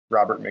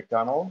Robert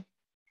McDonald.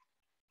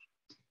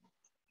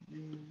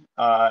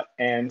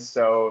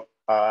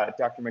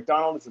 Dr.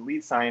 McDonald is a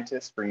lead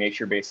scientist for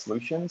nature-based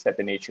solutions at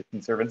the Nature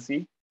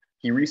Conservancy.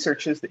 He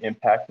researches the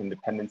impact and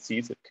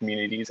dependencies of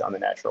communities on the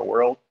natural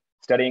world,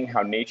 studying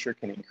how nature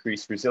can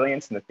increase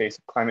resilience in the face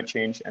of climate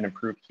change and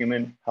improve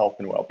human health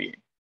and well-being.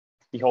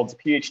 He holds a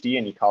PhD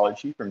in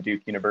ecology from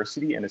Duke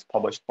University and has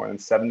published more than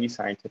 70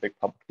 scientific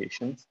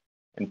publications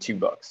and 2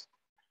 books.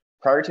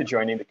 Prior to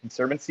joining the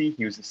Conservancy,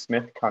 he was a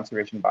Smith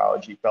Conservation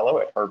Biology Fellow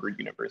at Harvard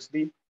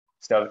University,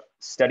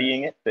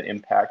 studying the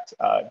impact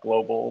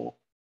global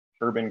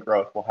urban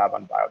growth will have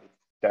on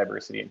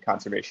biodiversity and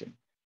conservation.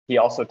 He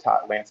also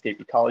taught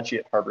landscape ecology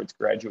at Harvard's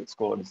Graduate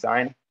School of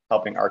Design,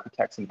 helping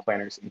architects and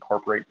planners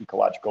incorporate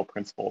ecological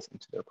principles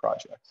into their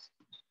projects.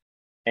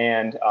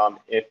 And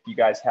if you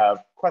guys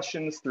have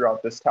questions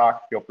throughout this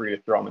talk, feel free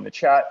to throw them in the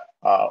chat,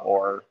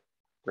 or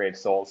brave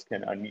souls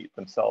can unmute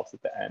themselves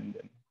at the end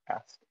and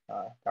ask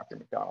Dr.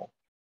 McDonald.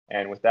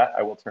 And with that,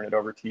 I will turn it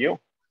over to you.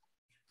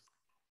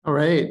 All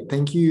right,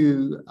 thank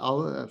you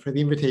all for the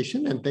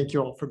invitation, and thank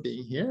you all for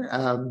being here.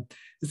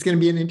 It's going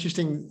to be an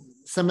interesting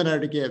seminar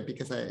to give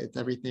because it's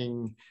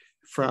everything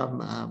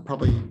from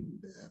probably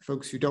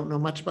folks who don't know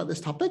much about this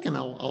topic, and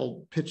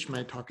I'll pitch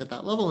my talk at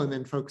that level, and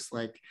then folks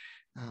like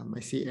I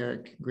see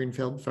Eric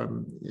Greenfield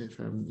from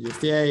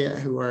USDA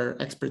who are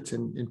experts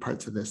in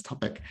parts of this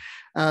topic.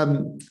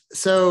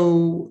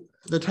 So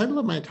the title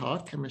of my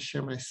talk, I'm going to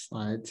share my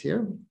slides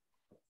here,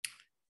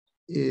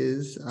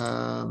 is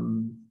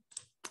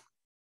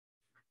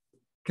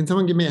can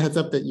someone give me a heads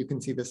up that you can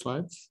see the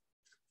slides?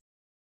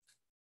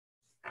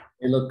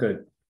 They look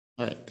good.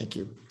 All right, thank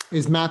you.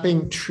 Is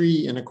mapping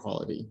tree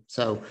inequality.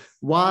 So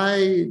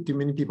why do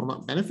many people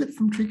not benefit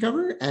from tree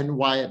cover, and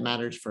why it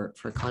matters for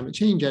climate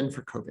change and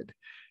for COVID?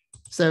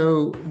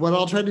 So what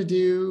I'll try to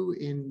do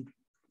in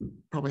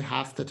probably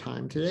half the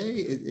time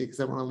today, because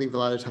I want to leave a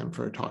lot of time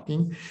for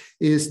talking,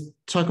 is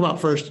talk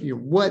about first,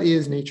 what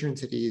is nature in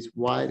cities?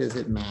 Why does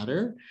it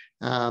matter?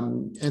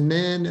 And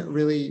then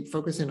really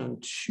focus in on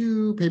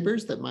 2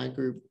 papers that my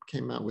group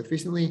came out with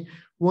recently.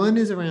 One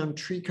is around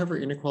tree cover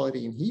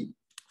inequality and heat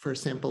for a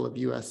sample of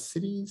US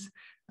cities,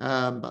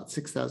 about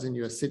 6,000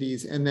 US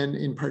cities. And then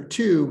in part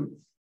 2,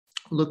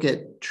 look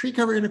at tree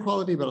cover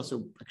inequality, but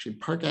also actually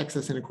park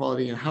access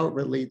inequality and how it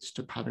relates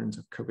to patterns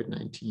of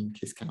COVID-19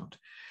 case count.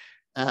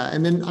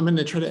 And then I'm going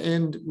to try to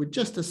end with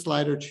just a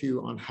slide or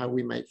 2 on how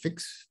we might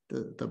fix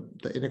the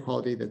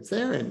inequality that's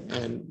there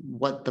and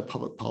what the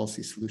public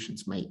policy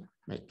solutions might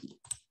be.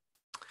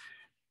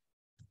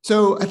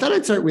 So I thought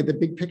I'd start with the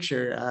big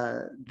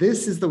picture.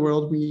 This is the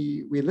world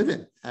we live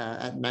in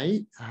at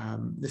night.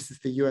 This is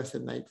the US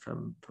at night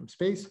from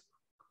space.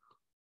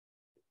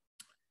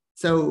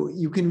 So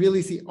you can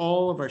really see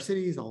all of our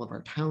cities, all of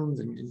our towns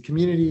and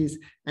communities,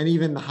 and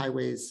even the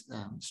highways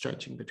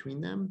stretching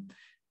between them.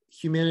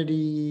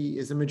 Humanity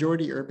is a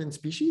majority urban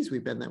species.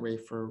 We've been that way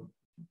for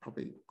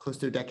probably close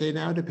to a decade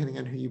now, depending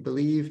on who you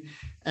believe.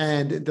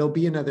 And there'll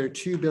be another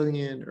 2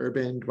 billion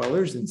urban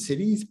dwellers in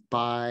cities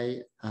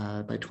by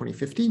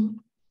 2050.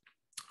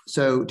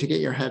 So to get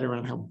your head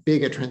around how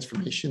big a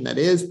transformation that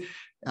is,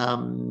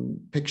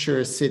 picture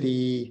a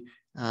city,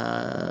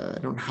 I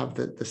don't have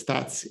the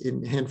stats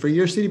in hand for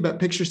your city, but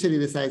picture a city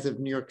the size of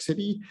New York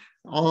City,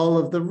 all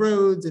of the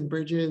roads and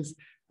bridges,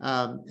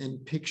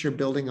 and picture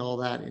building all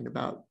that in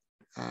about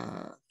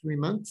 3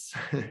 months,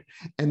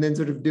 and then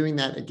sort of doing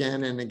that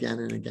again and again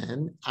and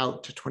again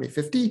out to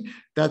 2050.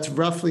 That's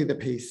roughly the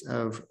pace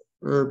of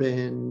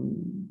urban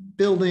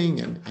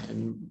building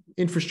and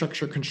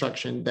infrastructure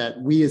construction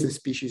that we as a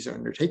species are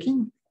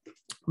undertaking.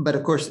 But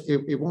of course,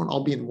 it won't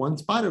all be in one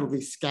spot. It'll be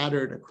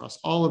scattered across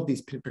all of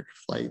these pinprick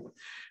flights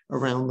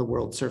around the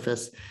world's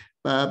surface.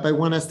 By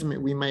one estimate,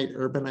 we might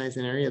urbanize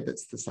an area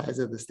that's the size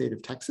of the state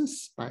of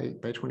Texas by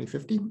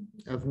 2050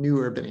 of new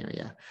urban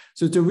area.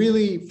 So it's a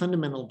really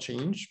fundamental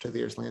change to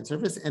the Earth's land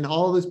surface, and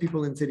all those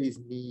people in cities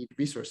need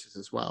resources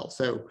as well.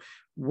 So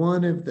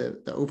one of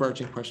the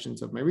overarching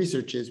questions of my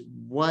research is,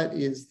 what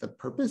is the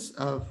purpose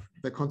of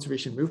the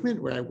conservation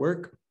movement where I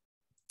work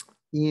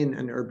in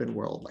an urban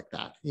world like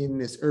that, in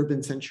this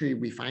urban century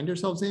we find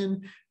ourselves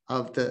in,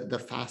 of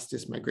the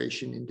fastest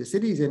migration into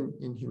cities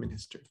in human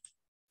history?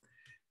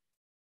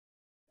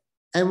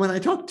 And when I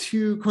talk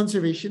to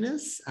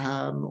conservationists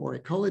or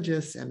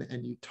ecologists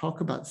and you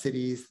talk about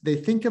cities, they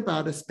think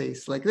about a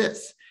space like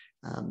this.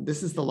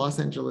 This is the Los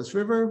Angeles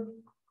River,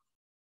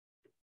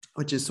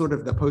 which is sort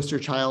of the poster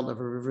child of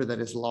a river that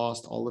has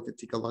lost all of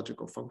its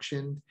ecological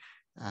function.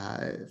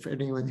 For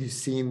anyone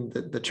who's seen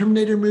the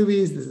Terminator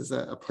movies, this is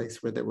a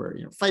place where there were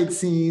fight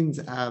scenes.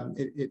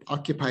 It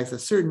occupies a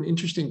certain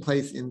interesting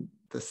place in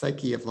the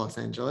psyche of Los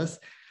Angeles.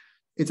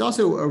 It's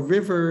also a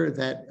river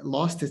that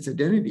lost its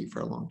identity for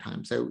a long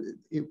time. So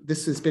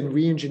this has been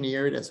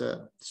re-engineered as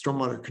a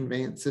stormwater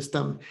conveyance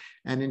system.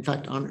 And in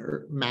fact,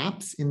 on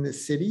maps in the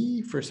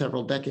city for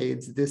several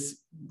decades,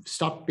 this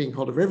stopped being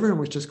called a river and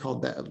was just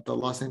called the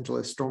Los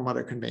Angeles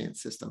Stormwater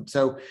Conveyance System.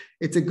 So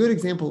it's a good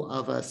example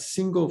of a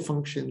single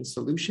function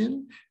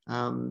solution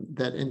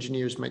that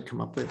engineers might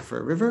come up with for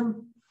a river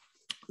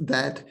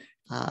that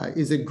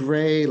is a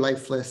gray,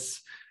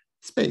 lifeless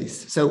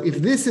space. So if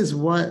this is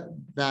what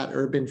that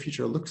urban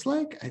future looks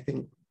like, I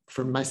think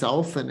for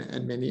myself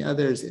and many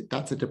others,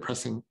 that's a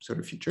depressing sort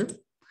of future.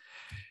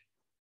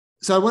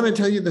 So I want to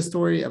tell you the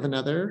story of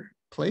another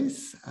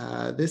place.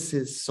 This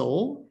is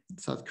Seoul,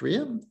 South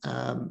Korea,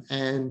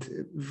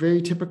 and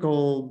very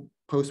typical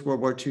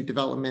post-World War II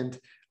development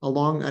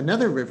along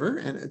another river.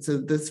 And so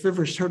this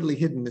river is totally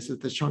hidden. This is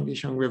the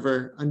Cheonggyecheong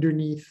River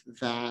underneath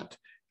that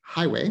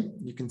highway,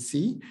 you can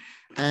see.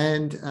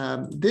 And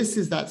this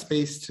is that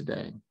space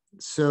today.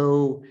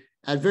 So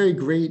at very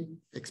great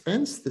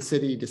expense, the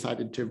city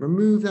decided to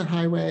remove that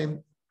highway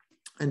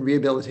and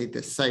rehabilitate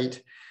this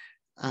site.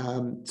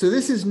 So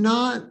this is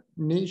not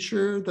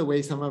nature the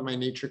way some of my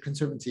nature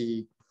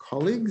conservancy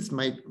colleagues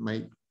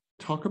might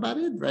talk about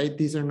it, right?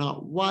 These are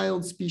not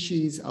wild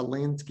species. A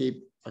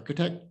landscape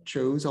architect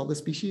chose all the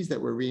species that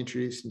were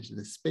reintroduced into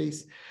this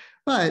space.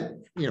 But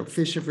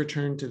fish have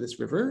returned to this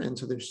river, and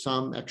so there's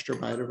some extra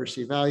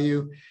biodiversity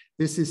value.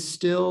 This is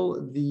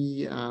still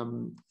the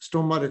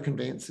stormwater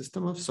conveyance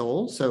system of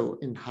Seoul. So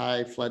in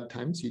high flood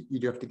times, you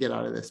do have to get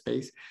out of this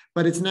space.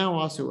 But it's now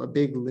also a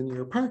big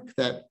linear park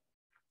that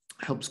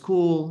helps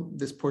cool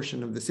this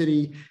portion of the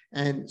city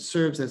and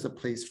serves as a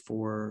place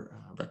for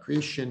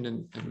recreation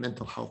and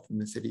mental health in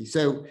the city.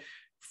 So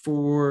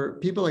for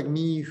people like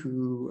me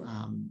who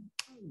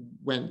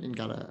went and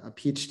got a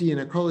PhD in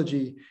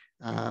ecology,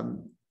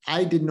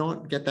 I did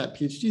not get that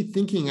PhD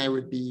thinking I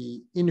would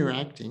be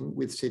interacting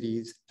with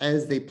cities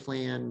as they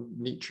plan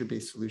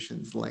nature-based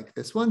solutions like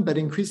this one. But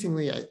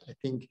increasingly, I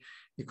think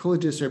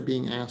ecologists are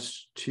being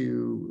asked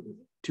to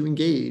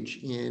engage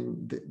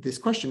in this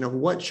question of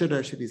what should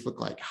our cities look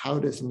like? How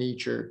does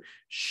nature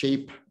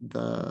shape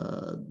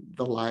the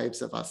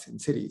lives of us in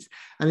cities?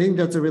 And I think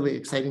that's a really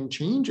exciting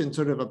change and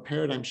sort of a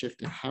paradigm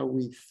shift in how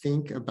we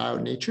think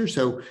about nature.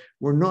 So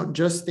we're not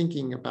just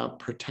thinking about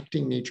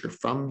protecting nature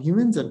from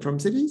humans and from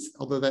cities,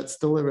 although that's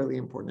still a really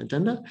important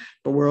agenda,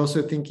 but we're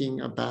also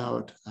thinking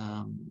about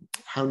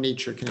how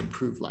nature can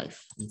improve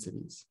life in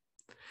cities.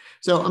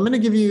 So I'm going to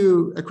give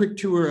you a quick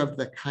tour of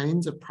the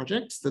kinds of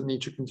projects the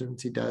Nature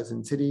Conservancy does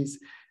in cities.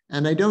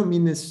 And I don't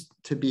mean this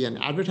to be an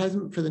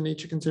advertisement for the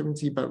Nature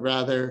Conservancy, but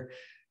rather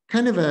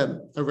kind of a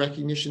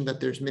recognition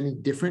that there's many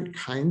different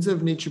kinds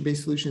of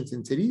nature-based solutions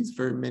in cities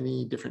for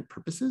many different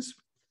purposes.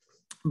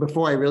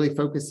 Before I really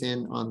focus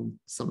in on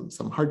some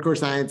hardcore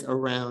science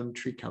around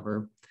tree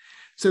cover.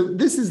 So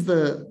this is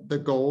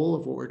the goal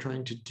of what we're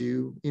trying to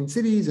do in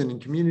cities and in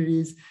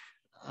communities.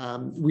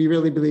 We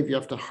really believe you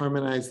have to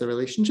harmonize the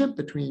relationship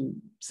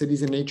between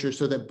cities and nature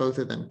so that both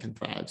of them can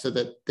thrive, so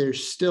that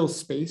there's still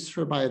space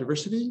for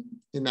biodiversity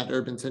in that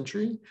urban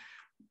century,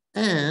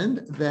 and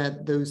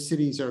that those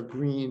cities are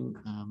green,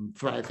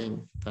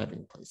 thriving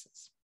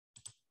places.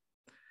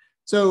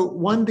 So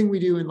one thing we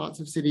do in lots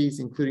of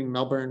cities, including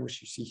Melbourne,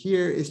 which you see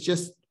here, is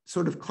just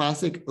sort of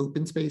classic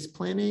open space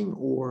planning,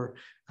 or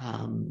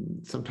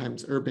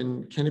sometimes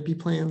urban canopy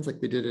plans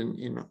like we did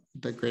in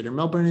the greater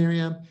Melbourne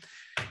area.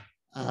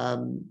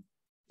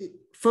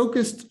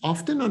 Focused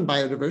often on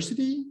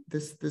biodiversity.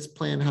 This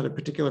plan had a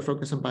particular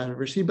focus on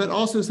biodiversity, but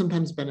also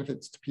sometimes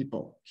benefits to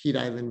people, heat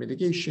island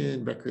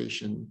mitigation,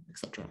 recreation,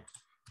 etc.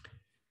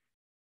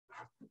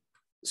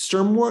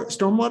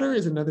 Stormwater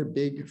is another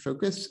big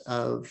focus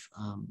of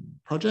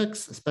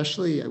projects,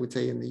 especially I would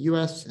say in the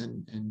US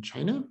and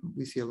China.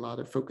 We see a lot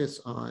of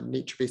focus on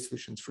nature-based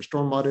solutions for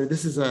stormwater.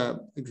 This is an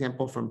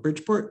example from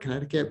Bridgeport,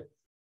 Connecticut,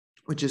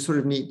 which is sort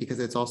of neat because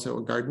it's also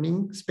a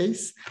gardening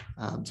space.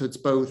 So it's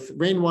both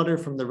rainwater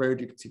from the road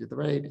you can see to the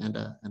right and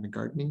a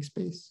gardening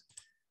space.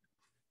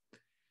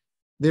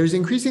 There's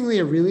increasingly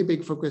a really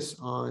big focus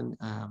on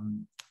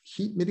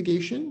heat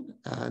mitigation,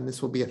 and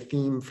this will be a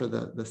theme for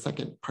the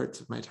second parts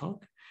of my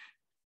talk.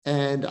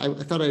 And I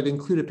thought I'd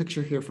include a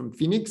picture here from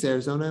Phoenix,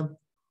 Arizona,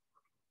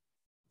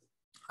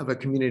 of a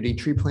community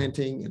tree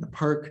planting in a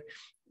park.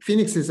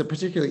 Phoenix is a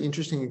particularly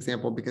interesting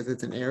example because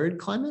it's an arid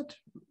climate,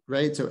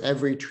 right? So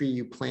every tree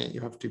you plant,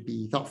 you have to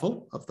be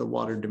thoughtful of the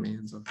water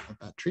demands of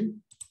that tree.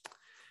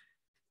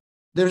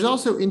 There's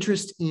also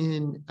interest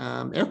in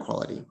air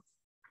quality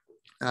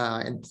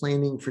and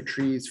planning for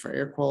trees for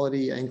air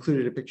quality. I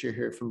included a picture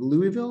here from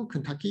Louisville,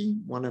 Kentucky,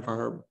 one of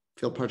our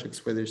field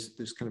projects where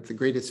there's kind of the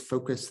greatest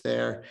focus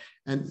there.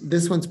 And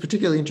this one's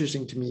particularly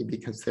interesting to me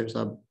because there's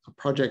a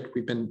project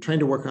we've been trying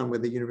to work on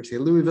with the University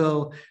of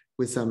Louisville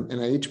with some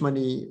NIH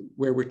money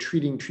where we're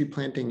treating tree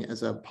planting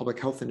as a public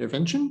health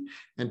intervention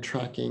and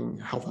tracking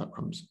health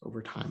outcomes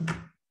over time.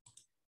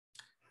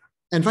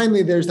 And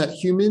finally, there's that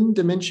human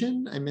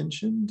dimension I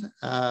mentioned.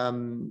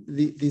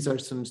 These are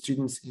some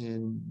students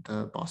in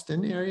the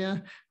Boston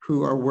area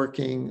who are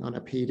working on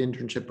a paid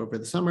internship over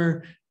the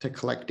summer to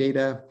collect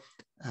data.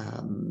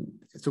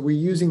 So we're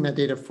using that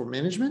data for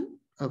management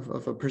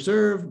of a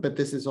preserve, but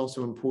this is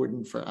also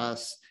important for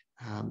us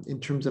in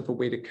terms of a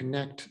way to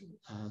connect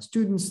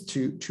students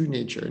to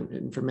nature.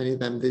 And for many of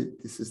them,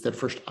 this is their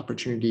first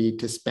opportunity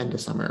to spend a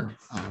summer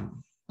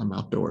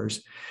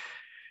outdoors.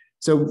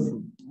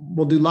 So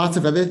we'll do lots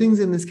of other things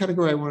in this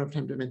category. I won't have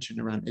time to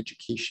mention around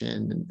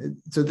education. And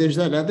so there's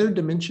that other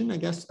dimension, I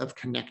guess, of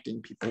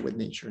connecting people with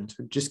nature. And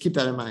so just keep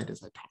that in mind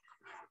as I talk.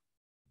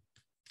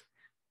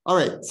 All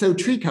right, so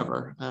tree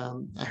cover.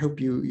 I hope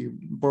you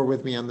bore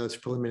with me on those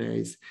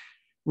preliminaries.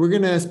 We're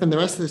going to spend the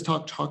rest of this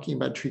talk talking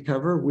about tree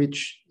cover,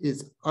 which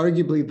is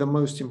arguably the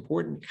most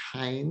important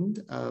kind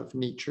of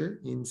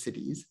nature in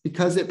cities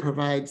because it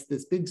provides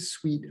this big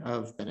suite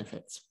of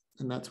benefits.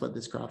 And that's what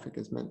this graphic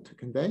is meant to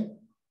convey.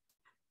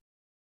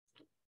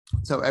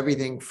 So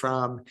everything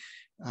from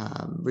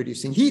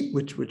reducing heat,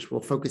 which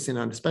we'll focus in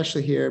on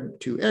especially here,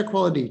 to air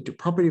quality, to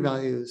property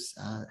values,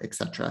 et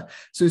cetera.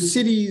 So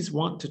cities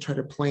want to try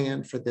to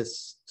plan for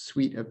this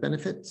suite of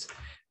benefits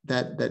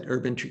that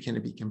urban tree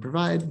canopy can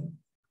provide.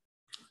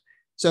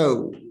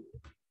 So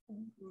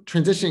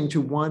transitioning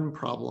to one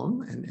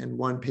problem and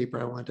one paper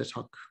I want to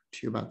talk to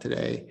you about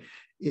today,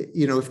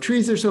 if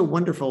trees are so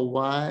wonderful,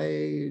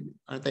 why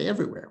aren't they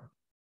everywhere?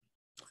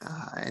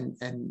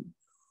 And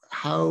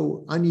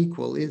how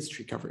unequal is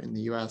tree cover in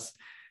the US?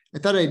 I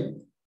thought I'd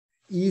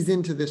ease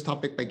into this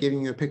topic by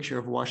giving you a picture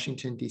of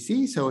Washington,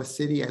 DC. So a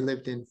city I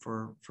lived in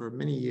for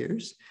many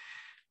years.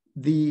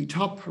 The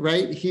top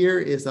right here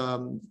is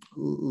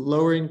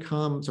lower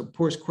income, so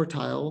poorest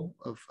quartile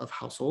of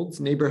households,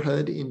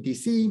 neighborhood in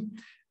DC.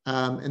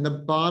 And the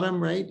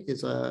bottom right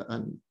is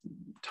a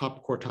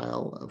top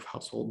quartile of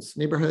households,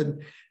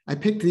 neighborhood. I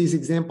picked these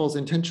examples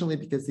intentionally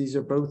because these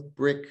are both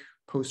brick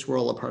post-war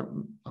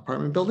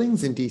apartment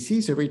buildings in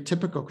DC, so very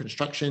typical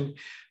construction.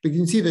 But you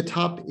can see the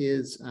top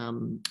is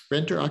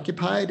renter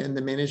occupied, and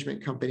the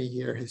management company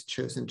here has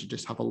chosen to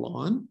just have a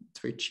lawn. It's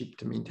very cheap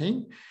to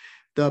maintain.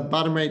 The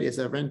bottom right is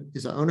an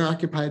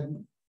owner-occupied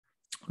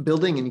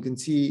building, and you can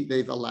see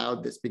they've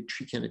allowed this big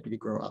tree canopy to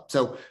grow up.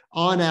 So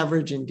on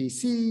average in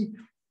DC,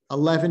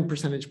 11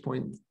 percentage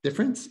point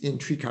difference in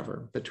tree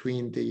cover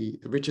between the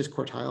richest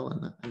quartile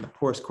and the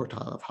poorest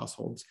quartile of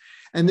households.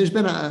 And there's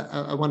been,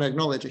 I want to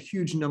acknowledge, a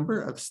huge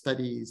number of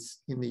studies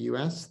in the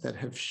US that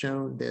have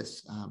shown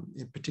this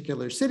in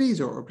particular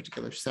cities or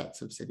particular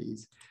sets of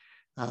cities.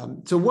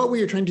 So what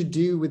we were trying to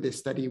do with this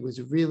study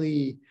was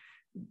really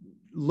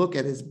look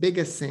at as big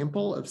a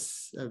sample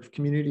of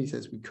communities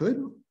as we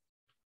could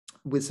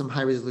with some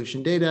high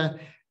resolution data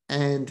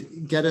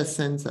and get a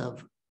sense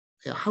of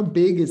how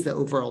big is the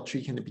overall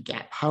tree canopy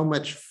gap? How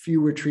much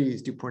fewer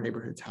trees do poor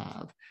neighborhoods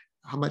have?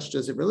 How much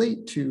does it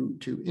relate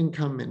to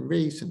income and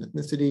race and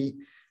ethnicity?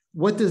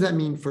 What does that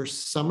mean for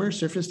summer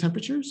surface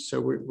temperatures?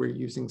 So we're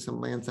using some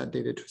Landsat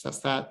data to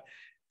assess that.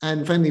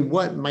 And finally,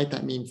 what might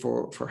that mean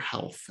for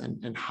health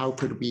and how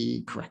could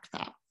we correct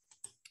that?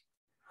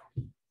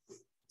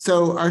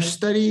 So our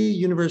study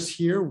universe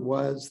here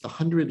was the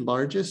 100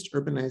 largest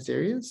urbanized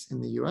areas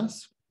in the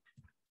US.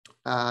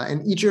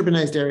 And each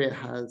urbanized area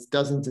has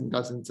dozens and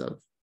dozens of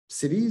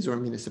cities or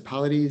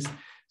municipalities.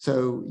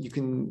 So you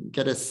can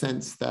get a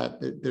sense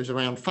that there's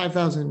around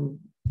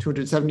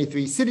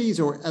 5,273 cities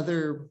or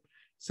other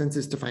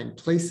census defined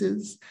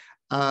places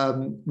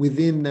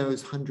within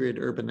those 100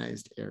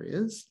 urbanized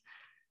areas.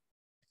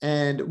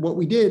 And what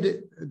we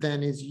did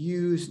then is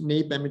use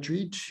NAIP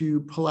imagery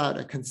to pull out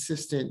a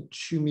consistent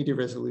 2-meter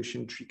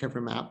resolution tree cover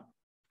map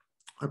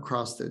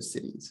across those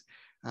cities.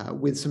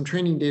 With some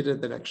training data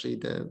that actually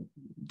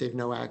Dave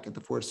Nowak at the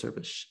Forest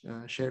Service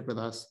shared with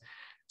us.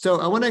 So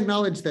I want to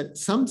acknowledge that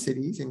some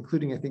cities,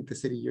 including I think the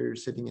city you're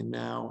sitting in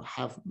now,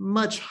 have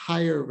much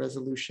higher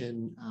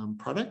resolution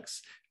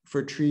products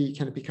for tree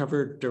canopy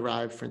cover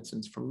derived, for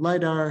instance, from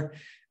LiDAR.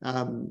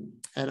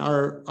 And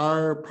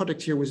our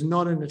product here was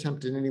not an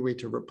attempt in any way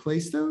to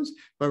replace those,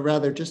 but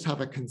rather just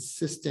have a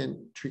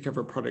consistent tree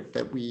cover product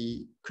that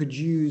we could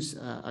use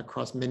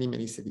across many,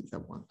 many cities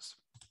at once.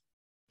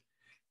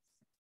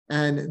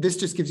 And this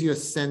just gives you a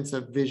sense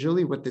of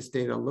visually what this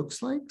data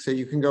looks like. So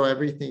you can go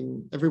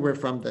everywhere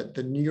from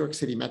the New York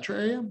City metro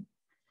area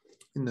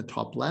in the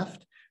top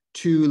left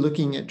to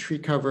looking at tree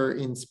cover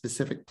in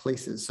specific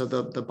places. So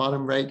the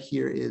bottom right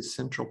here is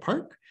Central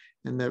Park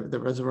and the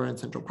reservoir in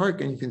Central Park,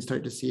 and you can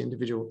start to see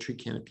individual tree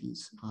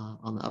canopies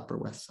on the Upper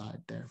West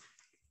Side there.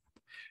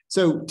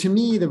 So to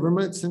me, the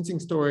remote sensing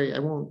story, I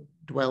won't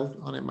dwell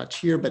on it much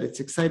here, but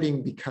it's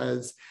exciting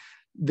because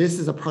this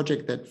is a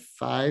project that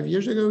 5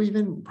 years ago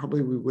even,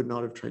 probably we would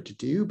not have tried to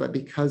do, but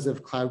because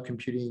of cloud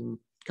computing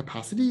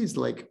capacities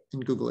like in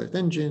Google Earth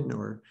Engine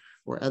or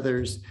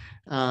others,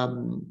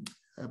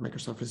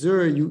 Microsoft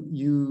Azure,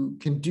 you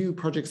can do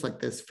projects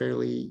like this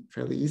fairly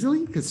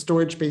easily because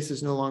storage space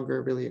is no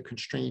longer really a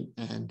constraint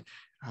and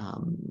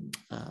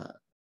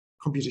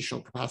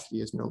computational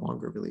capacity is no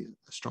longer really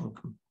a strong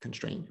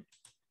constraint.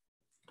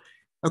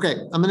 Okay,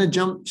 I'm going to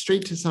jump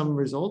straight to some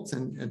results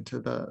and to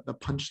the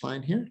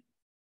punchline here.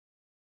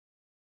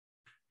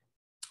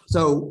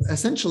 So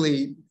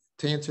essentially,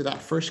 to answer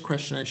that first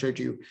question I showed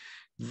you,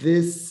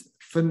 this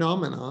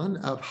phenomenon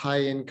of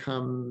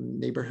high-income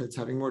neighborhoods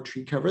having more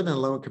tree cover than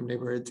low-income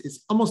neighborhoods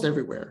is almost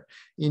everywhere.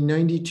 In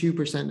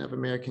 92% of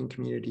American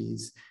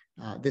communities,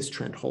 this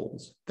trend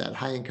holds, that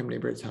high-income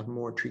neighborhoods have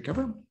more tree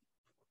cover.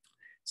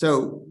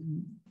 So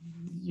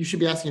you should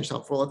be asking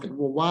yourself, well,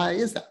 why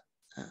is that?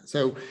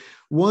 So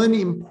one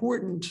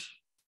important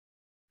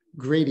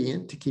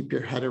gradient to keep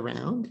your head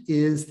around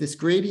is this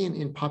gradient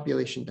in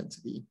population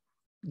density,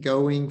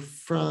 going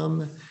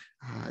from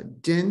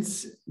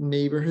dense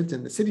neighborhoods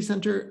in the city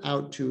center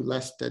out to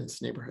less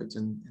dense neighborhoods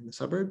in the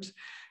suburbs.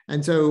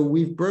 And so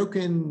we've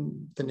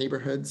broken the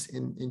neighborhoods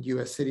in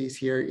US cities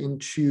here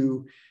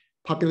into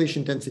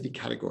population density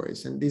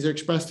categories. And these are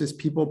expressed as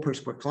people per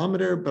square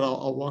kilometer, but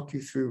I'll walk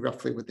you through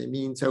roughly what they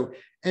mean. So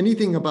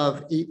anything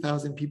above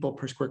 8,000 people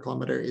per square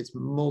kilometer is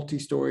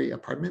multi-story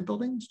apartment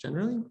buildings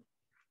generally.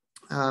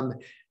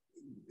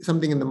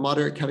 Something in the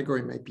moderate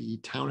category might be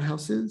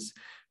townhouses.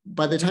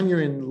 By the time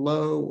you're in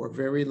low or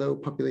very low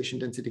population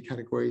density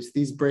categories,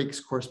 these breaks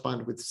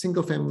correspond with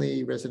single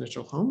family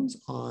residential homes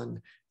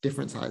on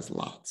different size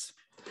lots.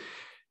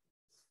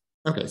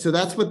 Okay, so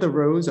that's what the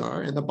rows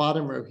are. And the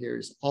bottom row here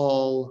is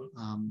all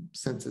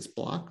census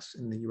blocks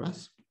in the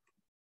US.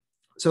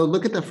 So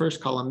look at the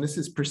first column. This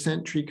is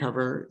percent tree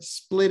cover,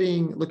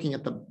 splitting, looking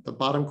at the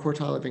bottom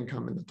quartile of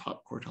income and the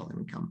top quartile of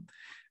income.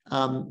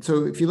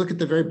 So if you look at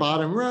the very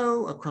bottom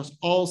row across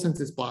all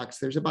census blocks,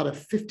 there's about a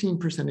 15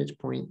 percentage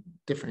point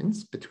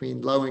difference between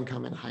low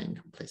income and high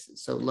income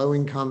places. So low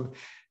income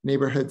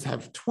neighborhoods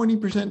have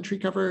 20% tree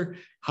cover,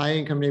 high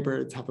income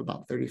neighborhoods have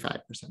about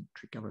 35%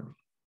 tree cover.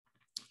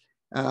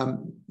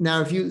 Now,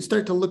 if you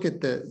start to look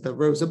at the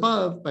rows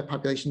above by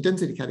population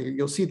density category,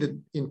 you'll see that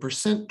in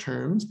percent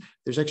terms,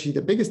 there's actually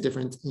the biggest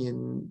difference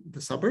in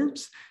the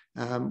suburbs,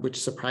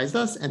 which surprised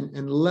us,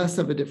 and less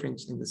of a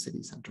difference in the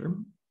city center.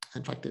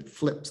 In fact, it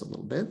flips a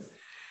little bit.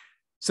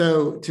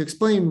 So to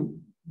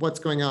explain what's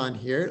going on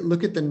here,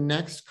 look at the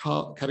next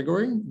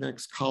category,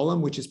 next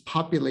column, which is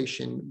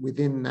population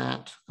within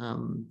that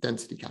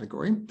density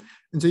category.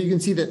 And so you can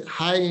see that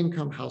high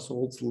income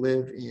households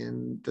live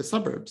in the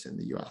suburbs in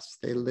the US.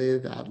 They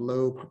live at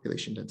low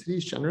population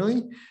densities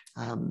generally.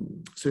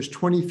 So there's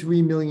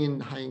 23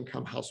 million high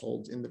income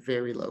households in the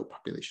very low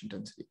population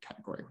density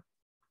category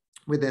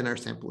within our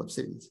sample of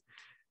cities.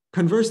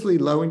 Conversely,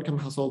 low-income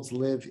households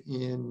live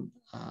in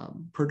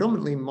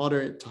predominantly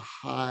moderate to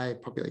high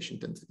population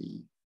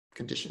density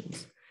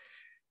conditions.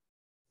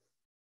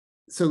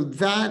 So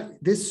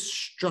this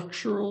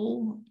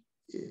structural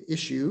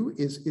issue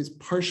is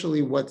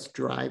partially what's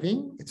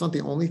driving. It's not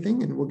the only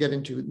thing, and we'll get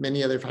into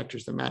many other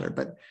factors that matter,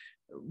 but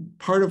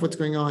part of what's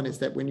going on is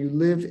that when you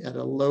live at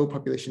a low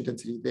population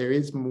density, there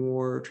is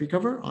more tree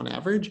cover on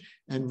average,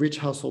 and rich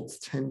households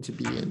tend to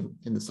be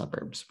in the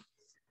suburbs.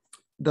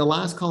 The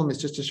last column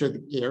is just to show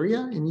the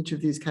area in each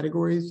of these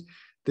categories.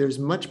 There's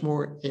much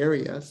more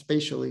area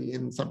spatially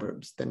in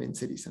suburbs than in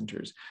city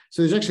centers.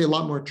 So there's actually a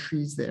lot more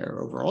trees there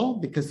overall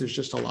because there's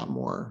just a lot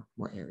more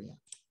area.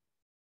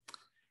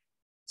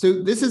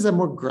 So this is a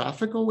more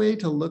graphical way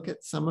to look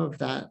at some of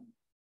that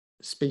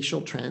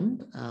spatial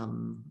trend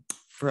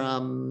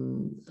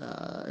from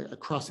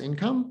across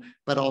income,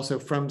 but also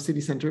from city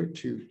center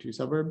to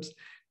suburbs.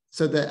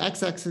 So the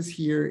x-axis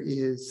here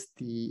is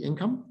the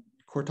income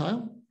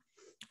quartile,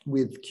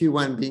 with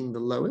Q1 being the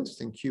lowest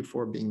and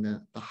Q4 being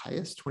the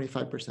highest,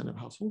 25% of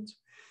households.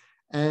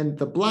 And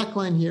the black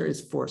line here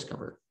is forest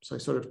cover. So I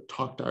sort of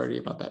talked already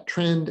about that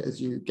trend.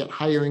 As you get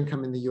higher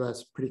income in the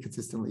US, pretty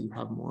consistently, you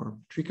have more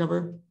tree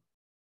cover.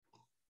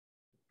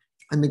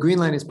 And the green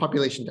line is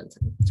population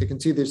density. So you can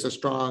see there's a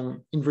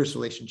strong inverse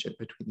relationship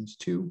between these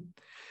two.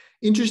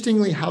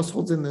 Interestingly,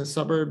 households in the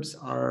suburbs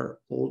are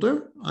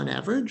older on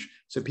average.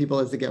 So people,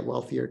 as they get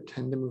wealthier,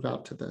 tend to move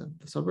out to the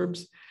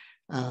suburbs.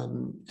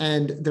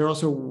 And they're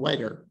also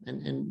whiter.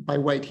 And by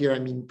white here, I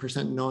mean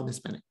percent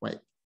non-Hispanic white.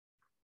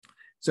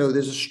 So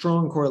there's a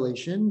strong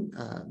correlation,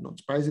 not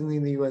surprisingly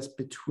in the US,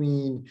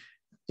 between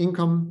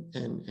income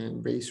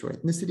and race or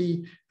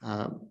ethnicity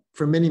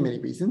for many, many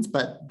reasons.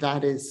 But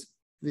that is,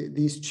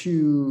 these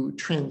two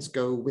trends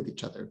go with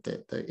each other,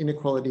 the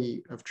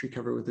inequality of tree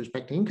cover with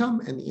respect to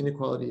income and the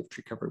inequality of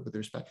tree cover with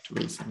respect to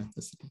race and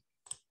ethnicity.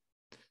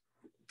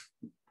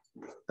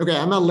 Okay,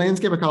 I'm a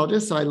landscape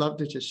ecologist, so I love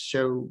to just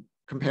show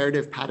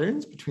comparative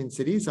patterns between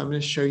cities. So I'm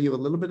going to show you a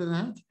little bit of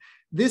that.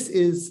 This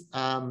is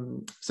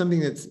something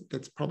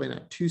that's probably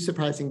not too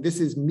surprising. This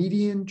is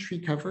median tree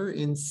cover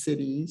in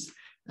cities.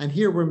 And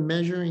here we're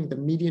measuring the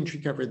median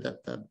tree cover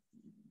that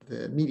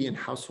the median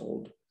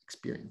household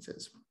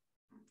experiences.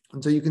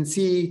 And so you can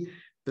see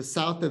the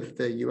south of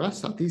the US,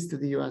 southeast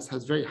of the US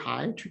has very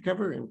high tree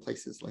cover in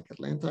places like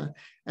Atlanta.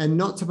 And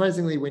not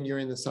surprisingly, when you're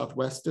in the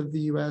southwest of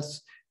the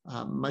US,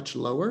 much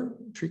lower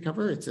tree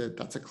cover.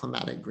 That's a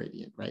climatic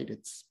gradient, right?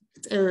 It's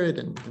arid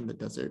and in the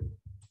desert.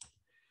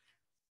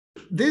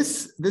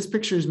 This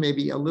picture is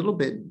maybe a little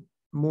bit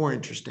more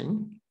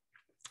interesting.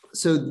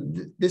 So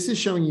this is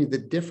showing you the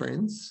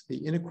difference, the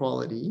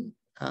inequality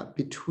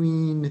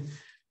between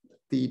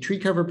the tree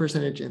cover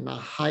percentage in the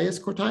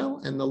highest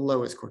quartile and the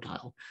lowest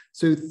quartile.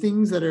 So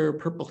things that are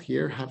purple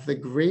here have the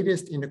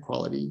greatest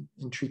inequality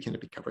in tree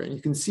canopy cover. And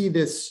you can see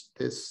this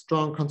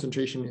strong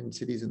concentration in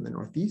cities in the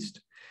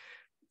Northeast.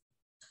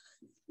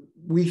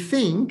 We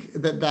think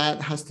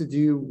that has to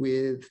do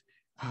with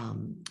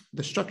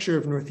the structure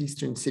of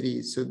Northeastern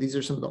cities. So these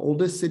are some of the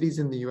oldest cities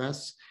in the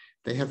US.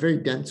 They have very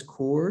dense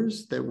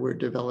cores that were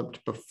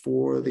developed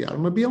before the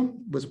automobile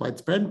was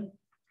widespread.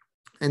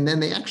 And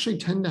then they actually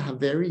tend to have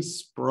very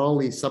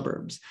sprawly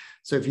suburbs.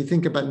 So if you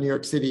think about New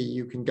York City,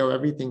 you can go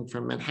everything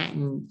from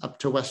Manhattan up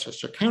to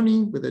Westchester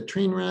County with a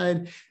train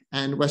ride.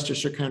 And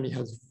Westchester County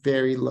has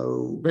very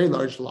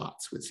large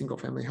lots with single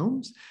family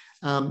homes.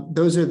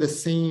 Those are the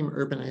same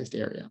urbanized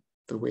area,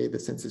 the way the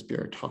Census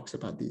Bureau talks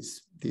about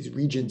these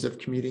regions of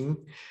commuting.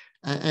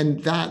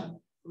 And that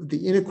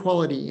the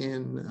inequality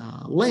in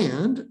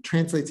land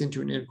translates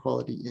into an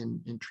inequality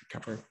in tree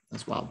cover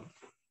as well.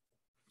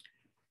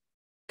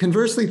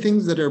 Conversely,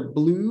 things that are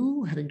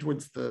blue, heading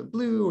towards the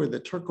blue or the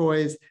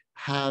turquoise,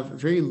 have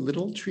very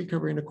little tree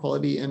cover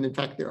inequality. And in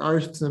fact, there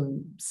are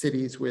some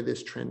cities where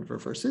this trend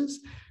reverses.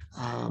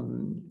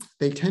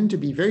 They tend to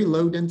be very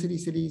low density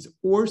cities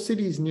or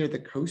cities near the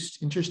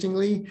coast,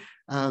 interestingly.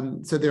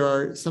 So there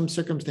are some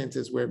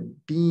circumstances where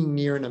being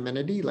near an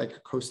amenity like a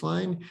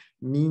coastline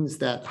means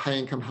that high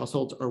income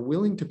households are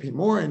willing to pay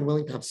more and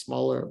willing to have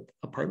smaller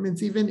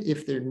apartments even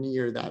if they're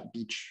near that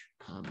beach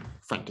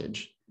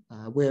frontage.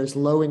 Whereas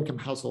low-income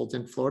households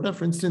in Florida,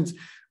 for instance,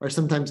 are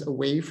sometimes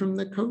away from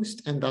the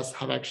coast and thus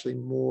have actually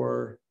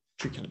more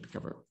tree canopy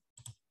cover.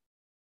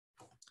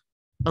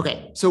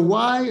 Okay, so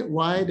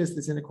why does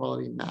this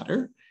inequality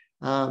matter?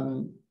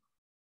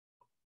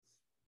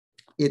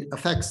 It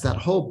affects that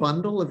whole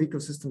bundle of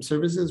ecosystem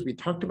services we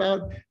talked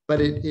about,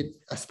 but it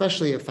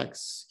especially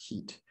affects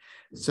heat.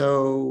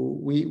 So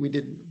we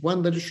did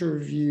one literature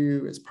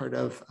review as part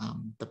of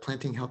the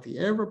Planting Healthy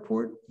Air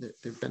report. There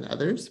have been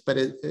others, but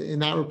in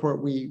that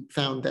report, we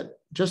found that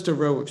just a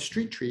row of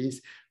street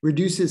trees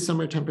reduces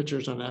summer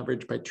temperatures on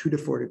average by 2 to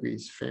 4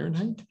 degrees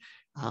Fahrenheit.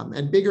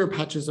 And bigger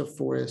patches of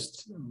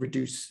forest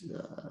reduce,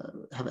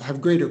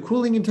 have greater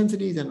cooling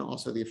intensities, and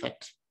also the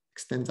effect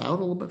extends out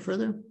a little bit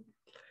further.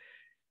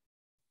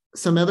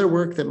 Some other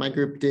work that my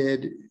group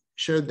did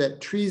showed that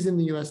trees in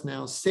the US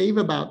now save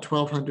about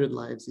 1,200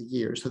 lives a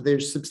year. So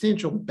there's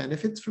substantial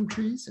benefits from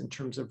trees in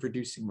terms of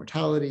reducing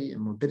mortality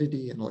and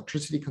morbidity and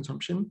electricity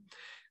consumption.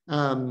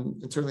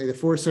 And certainly the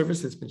Forest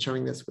Service has been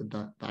showing this with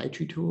the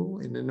iTree tool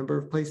in a number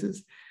of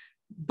places.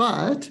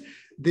 But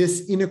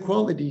this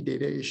inequality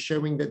data is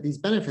showing that these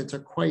benefits are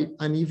quite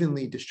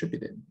unevenly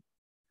distributed.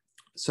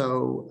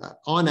 So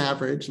on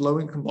average,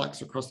 low-income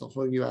Blacks across the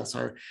whole US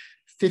are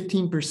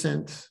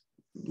 15%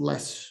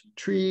 less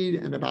treed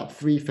and about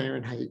 3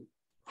 Fahrenheit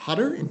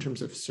hotter in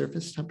terms of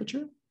surface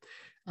temperature.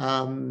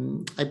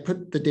 I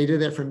put the data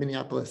there for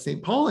Minneapolis,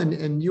 St. Paul,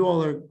 and you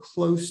all are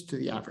close to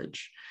the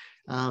average.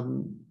 Now,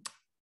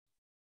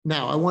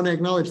 I want to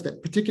acknowledge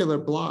that particular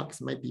blocks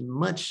might be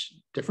much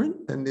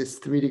different than this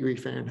 3 degree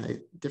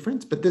Fahrenheit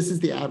difference, but this is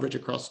the average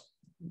across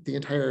the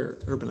entire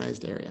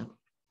urbanized area.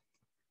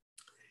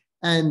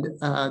 And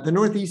the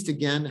Northeast,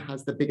 again,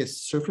 has the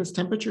biggest surface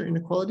temperature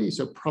inequality.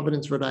 So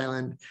Providence, Rhode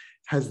Island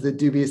has the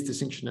dubious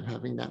distinction of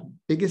having that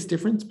biggest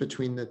difference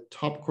between the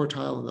top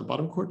quartile and the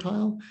bottom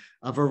quartile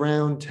of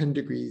around 10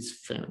 degrees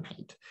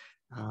Fahrenheit.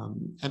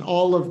 And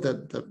all of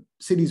the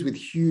cities with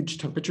huge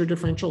temperature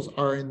differentials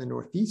are in the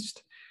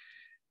Northeast.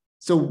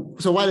 So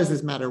why does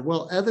this matter?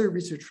 Well, other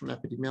research from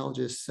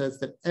epidemiologists says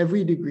that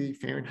every degree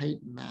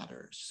Fahrenheit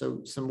matters.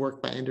 So some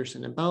work by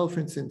Anderson and Bell,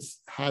 for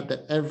instance, had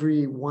that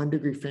every 1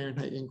 degree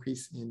Fahrenheit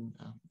increase in,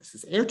 this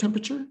is air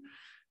temperature.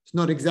 It's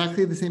not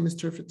exactly the same as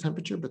surface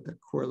temperature, but they're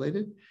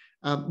correlated,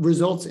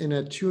 results in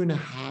a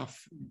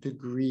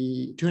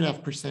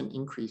 2.5%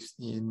 increase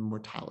in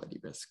mortality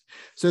risk.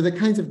 So the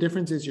kinds of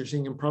differences you're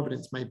seeing in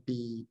Providence might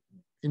be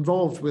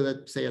involved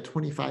with, say, a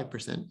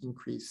 25%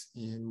 increase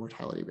in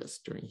mortality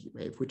risk during a heat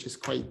wave, which is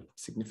quite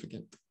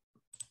significant.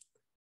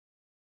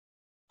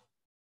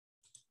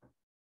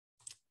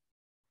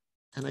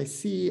 And I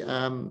see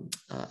a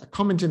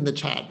comment in the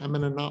chat. I'm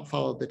going to not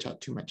follow the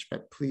chat too much,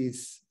 but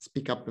please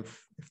speak up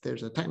if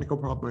there's a technical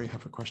problem or you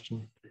have a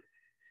question.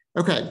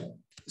 Okay,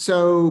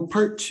 so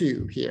part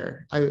 2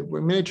 here.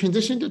 We're going to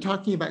transition to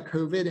talking about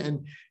COVID,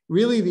 and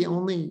really the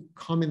only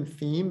common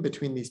theme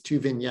between these 2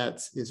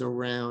 vignettes is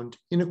around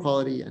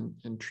inequality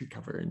and tree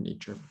cover in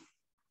nature.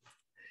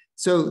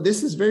 So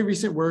this is very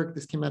recent work.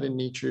 This came out in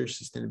Nature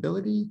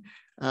Sustainability.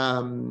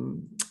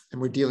 And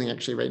we're dealing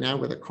actually right now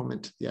with a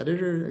comment to the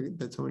editor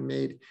that someone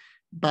made.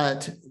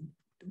 But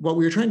what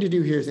we were trying to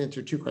do here is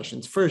answer 2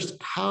 questions. First,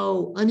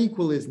 how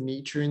unequal is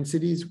nature in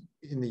cities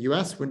in the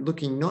US? We're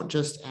looking not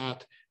just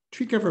at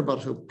tree cover, but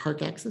also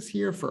park access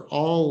here for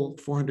all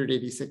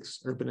 486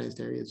 urbanized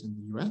areas in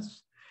the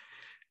US.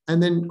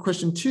 And then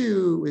question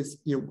 2 is,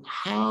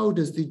 how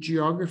does the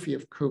geography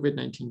of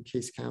COVID-19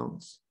 case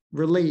counts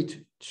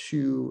relate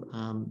to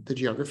the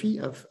geography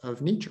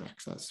of nature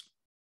access?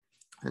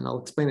 And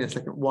I'll explain in a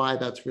second why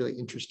that's really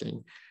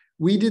interesting.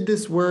 We did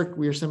this work,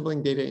 we were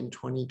assembling data in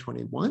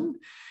 2021.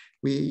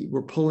 We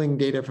were pulling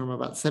data from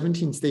about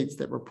 17 states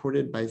that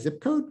reported by zip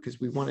code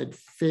because we wanted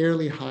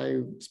fairly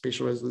high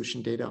spatial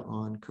resolution data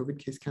on COVID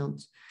case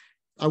counts.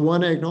 I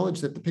want to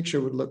acknowledge that the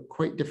picture would look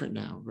quite different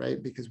now,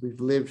 right? Because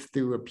we've lived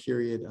through a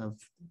period of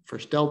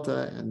first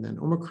Delta and then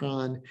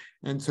Omicron.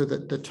 And so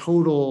that the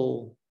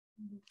total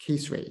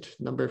case rate,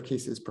 number of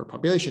cases per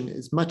population,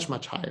 is much,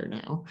 much higher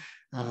now.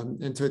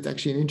 And so it's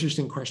actually an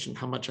interesting question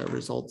how much our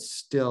results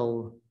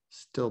still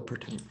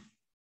pertain.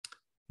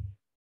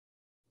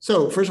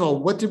 So first of all,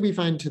 what did we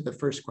find to the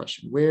first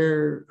question?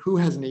 Who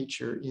has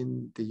nature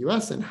in the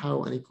US and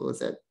how unequal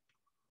is it?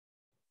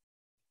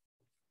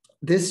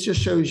 This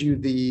just shows you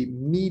the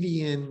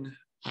median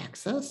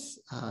access,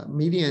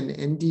 median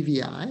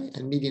NDVI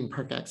and median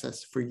park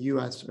access for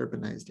US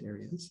urbanized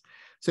areas.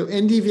 So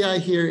NDVI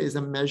here is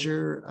a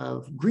measure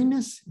of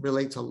greenness,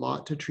 relates a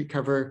lot to tree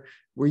cover.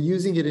 We're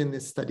using it in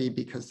this study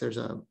because there's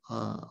a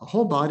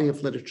whole body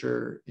of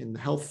literature in the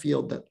health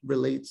field that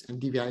relates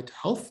NDVI to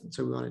health. And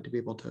so we wanted to be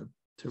able to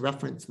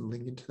reference and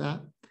link into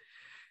that.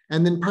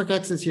 And then park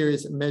access here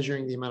is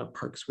measuring the amount of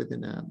parks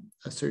within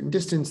a certain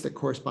distance that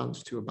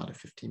corresponds to about a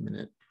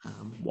 15-minute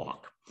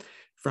walk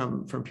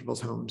from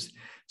people's homes.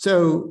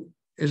 So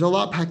there's a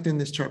lot packed in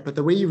this chart, but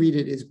the way you read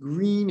it is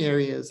green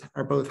areas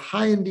are both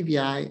high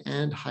NDVI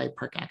and high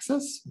park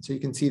access. And so you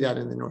can see that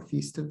in the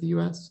northeast of the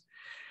US.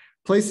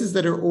 Places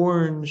that are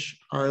orange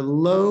are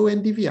low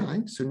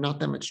NDVI, so not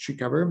that much tree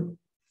cover.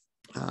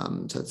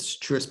 So it's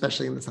true,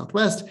 especially in the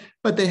Southwest,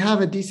 but they have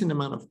a decent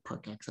amount of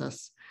park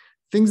access.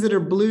 Things that are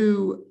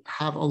blue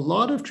have a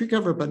lot of tree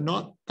cover, but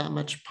not that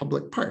much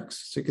public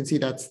parks. So you can see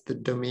that's the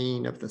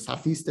domain of the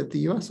Southeast of the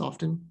US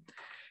often.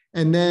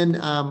 And then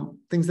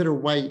things that are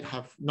white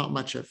have not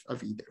much of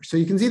either. So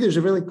you can see there's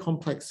a really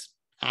complex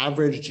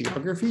average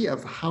geography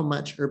of how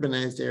much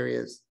urbanized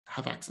areas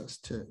have access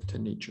to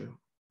nature.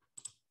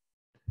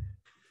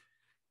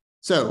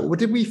 So what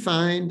did we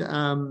find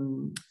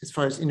as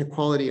far as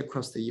inequality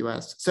across the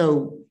US?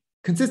 So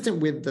consistent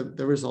with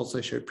the results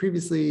I showed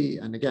previously,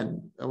 and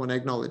again, I want to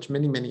acknowledge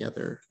many, many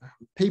other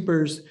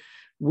papers,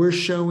 we're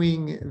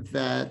showing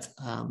that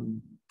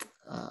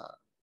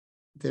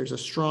there's a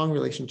strong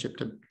relationship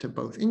to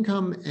both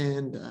income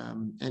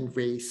and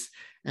race.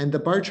 And the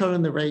bar chart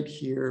on the right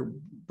here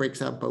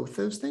breaks out both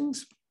those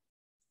things.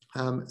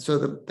 So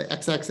the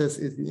x-axis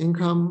is the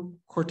income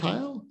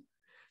quartile.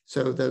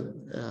 So the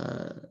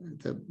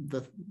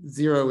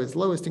 0 is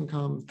lowest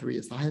income, 3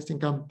 is the highest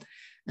income.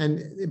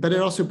 But it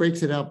also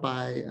breaks it out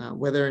by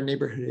whether a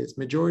neighborhood is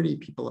majority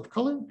people of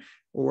color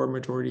or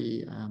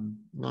majority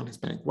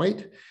non-Hispanic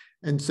white.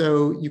 And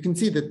so you can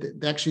see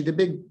that actually the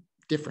big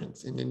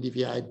difference in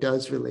NDVI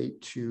does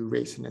relate to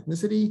race and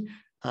ethnicity,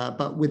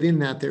 but within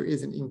that there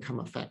is an income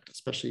effect,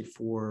 especially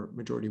for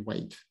majority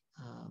white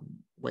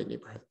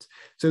neighborhoods.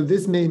 So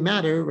this may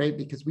matter, right?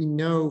 Because we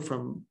know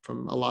from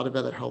a lot of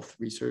other health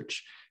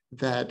research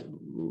that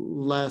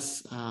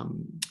less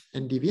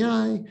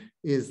NDVI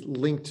is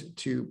linked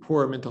to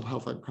poorer mental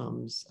health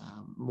outcomes,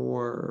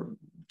 more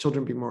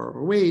children be more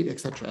overweight, et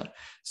cetera.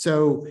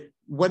 So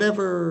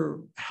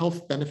whatever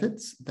health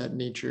benefits that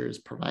nature is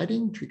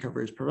providing, tree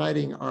cover is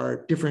providing,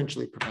 are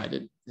differentially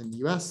provided in the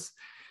US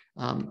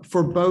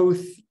for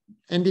both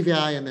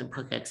NDVI and then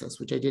park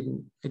access, which I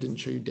didn't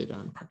show you data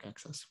on park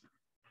access.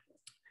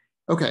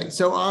 Okay,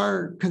 so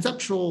our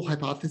conceptual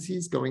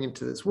hypotheses going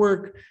into this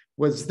work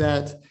was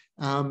that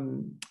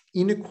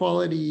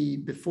inequality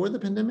before the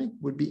pandemic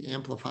would be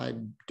amplified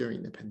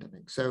during the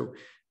pandemic. So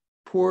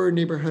poor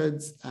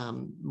neighborhoods,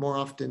 more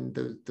often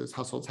those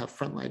households have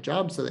frontline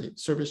jobs, so they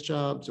service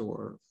jobs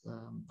or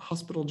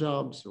hospital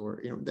jobs,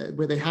 or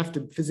where they have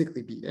to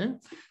physically be there.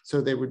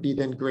 So there would be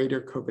then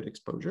greater COVID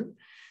exposure.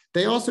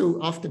 They also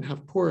often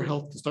have poorer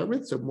health to start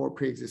with, so more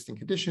pre-existing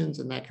conditions,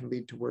 and that can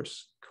lead to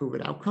worse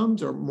COVID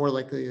outcomes or more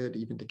likelihood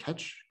even to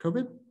catch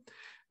COVID.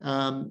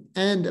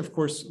 And of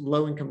course,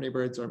 low-income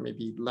neighborhoods are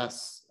maybe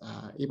less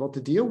able to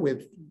deal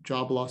with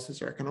job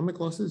losses or economic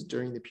losses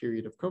during the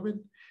period of COVID,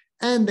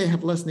 and they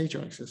have less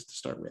nature access to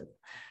start with.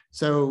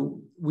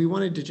 So we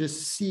wanted to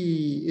just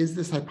see, is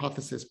this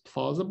hypothesis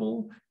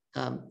plausible?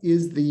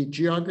 Is the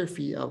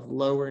geography of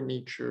lower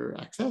nature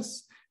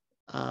access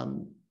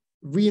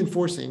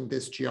reinforcing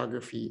this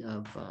geography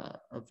of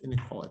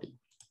inequality?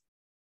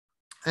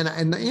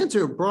 And the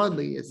answer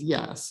broadly is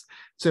yes.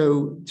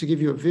 So to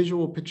give you a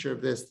visual picture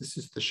of this, this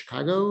is the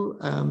Chicago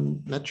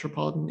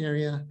metropolitan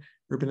area,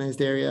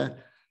 urbanized area.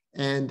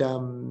 And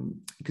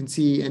you can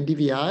see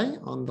NDVI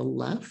on the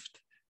left.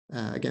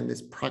 Again,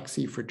 this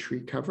proxy for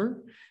tree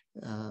cover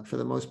for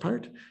the most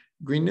part,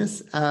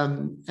 greenness.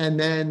 And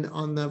then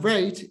on the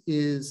right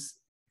is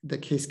the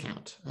case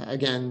count.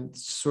 Again,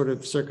 sort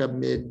of circa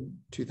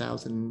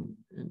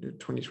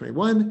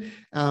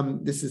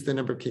mid-2021. This is the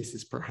number of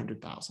cases per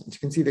 100,000. You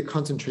can see the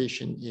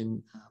concentration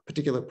in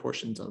particular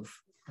portions of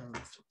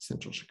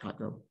central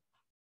Chicago.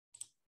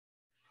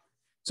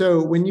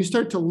 So when you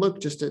start to look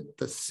just at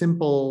the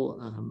simple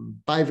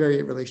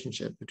bivariate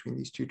relationship between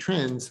these two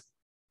trends,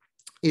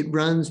 it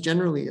runs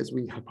generally as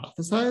we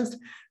hypothesized.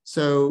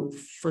 So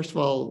first of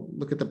all,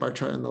 look at the bar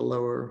chart on the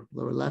lower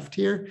left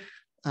here.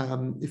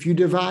 If you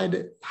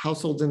divide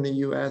households in the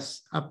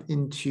US up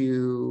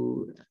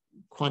into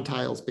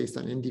quantiles based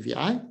on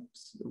NDVI,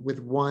 with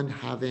 1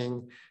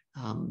 having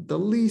the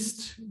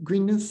least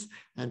greenness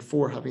and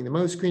 4 having the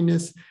most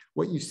greenness,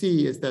 what you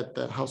see is that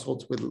the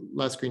households with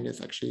less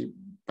greenness actually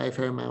by a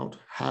fair amount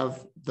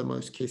have the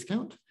most case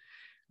count.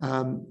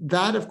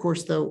 That, of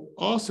course, though,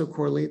 also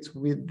correlates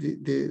with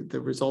the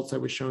results I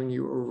was showing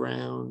you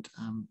around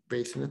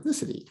race and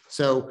ethnicity.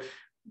 So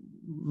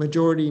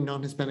majority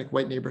non-Hispanic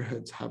white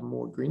neighborhoods have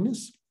more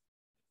greenness.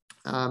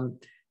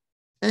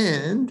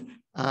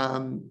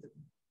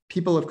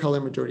 People of color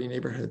majority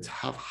neighborhoods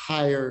have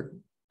higher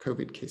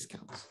COVID case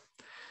counts.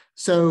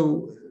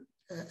 So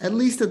at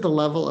least at the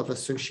level of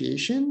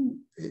association,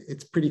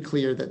 it's pretty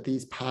clear that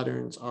these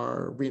patterns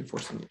are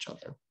reinforcing each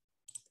other.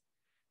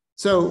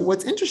 So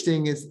what's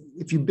interesting is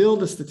if you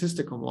build a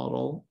statistical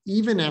model,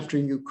 even after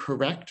you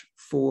correct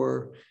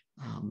for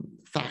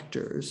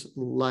factors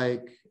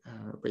like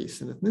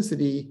race and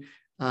ethnicity,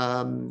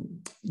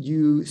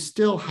 you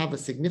still have a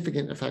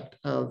significant effect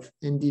of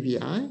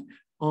NDVI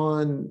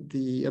on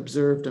the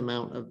observed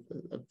amount of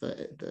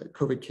the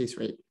COVID case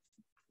rate.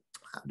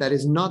 That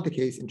is not the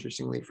case,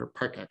 interestingly, for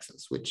park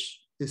access, which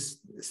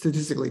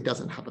statistically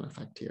doesn't have an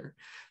effect here.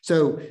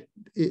 So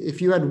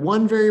if you had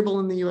one variable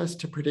in the US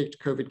to predict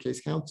COVID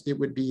case counts, it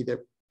would be the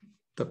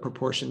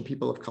proportion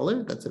people of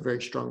color. That's a very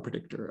strong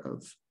predictor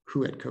of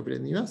who had COVID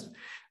in the US.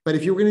 But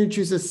if you were going to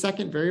choose a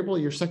second variable,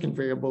 your second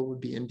variable would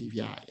be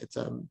NDVI.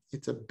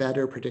 It's a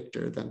better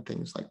predictor than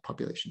things like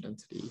population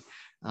density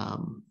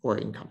or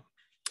income,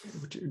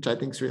 which I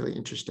think is really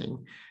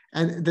interesting.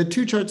 And the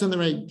two charts on the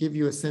right give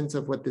you a sense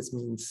of what this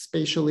means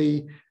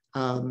spatially.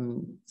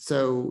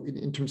 So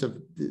in terms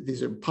of,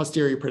 these are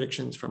posterior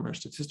predictions from our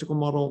statistical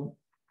model.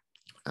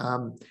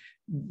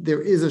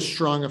 There is a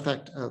strong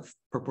effect of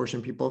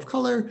proportion people of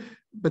color,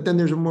 but then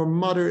there's a more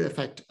moderate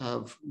effect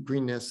of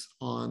greenness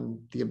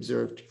on the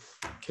observed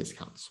case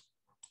counts.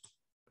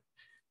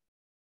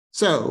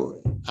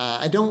 So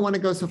I don't want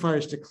to go so far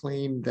as to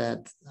claim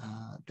that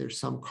there's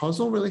some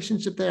causal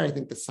relationship there. I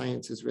think the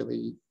science is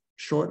really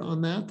short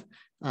on that.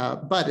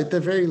 But at the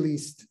very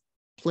least,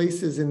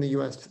 places in the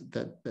US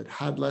that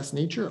had less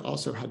nature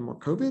also had more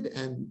COVID.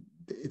 And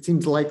it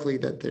seems likely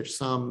that there's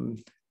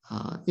some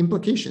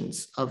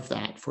implications of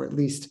that for at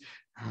least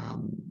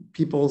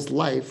people's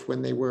life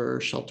when they were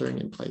sheltering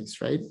in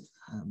place, right?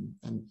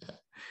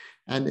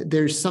 And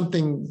there's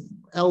something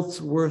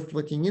else worth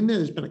looking in there.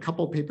 There's been a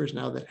couple of papers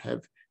now that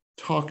have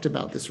talked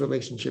about this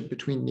relationship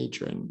between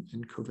nature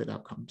and COVID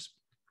outcomes.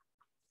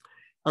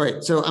 All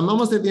right, so I'm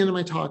almost at the end of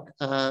my talk.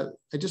 I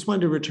just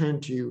wanted to return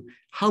to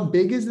how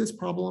big is this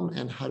problem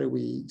and how do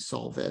we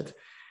solve it?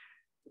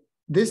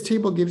 This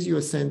table gives you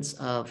a sense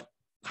of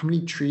how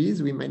many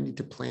trees we might need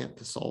to plant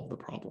to solve the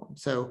problem.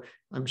 So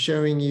I'm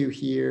showing you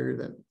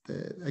here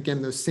that,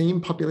 again, those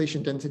same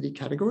population density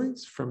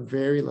categories from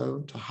very low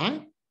to high.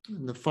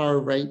 And the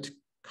far right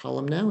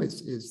column now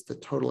is the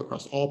total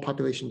across all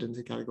population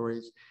density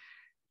categories.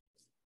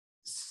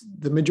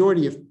 The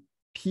majority of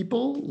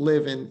people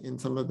live in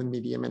some of the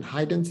medium and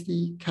high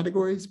density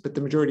categories, but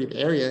the majority of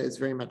area is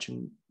very much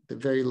in the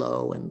very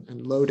low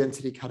and low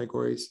density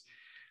categories.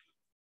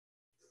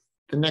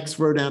 The next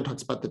row down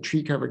talks about the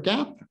tree cover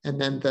gap,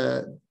 and then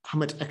how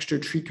much extra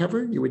tree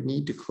cover you would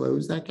need to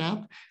close that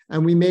gap.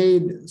 And we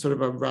made sort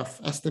of a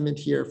rough estimate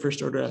here,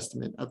 first order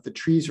estimate of the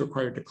trees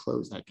required to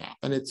close that gap.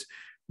 And it's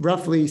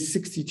roughly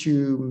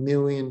 62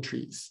 million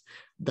trees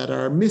that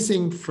are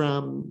missing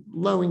from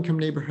low-income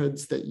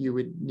neighborhoods that you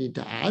would need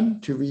to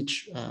add to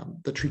reach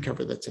the tree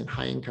cover that's in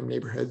high-income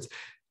neighborhoods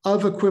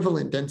of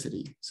equivalent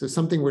density. So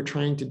something we're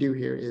trying to do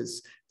here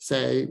is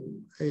say,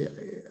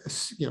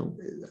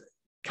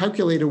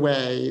 calculate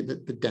away the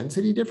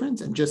density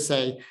difference and just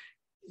say,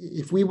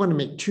 if we want to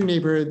make two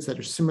neighborhoods that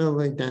are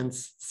similarly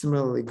dense,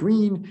 similarly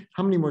green,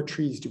 how many more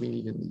trees do we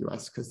need in the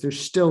US? Because there's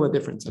still a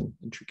difference in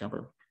tree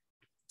cover.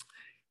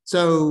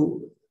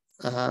 So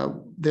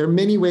there are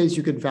many ways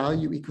you could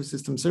value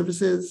ecosystem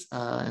services,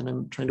 and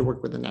I'm trying to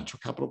work with the Natural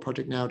Capital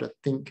Project now to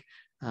think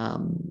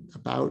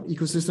about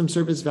ecosystem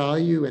service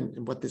value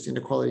and what this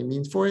inequality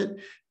means for it.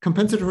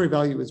 Compensatory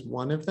value is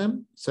one of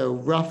them. So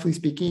roughly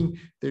speaking,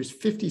 there's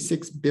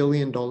 $56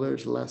 billion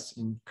less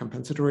in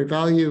compensatory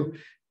value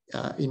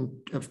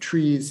of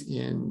trees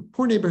in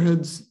poor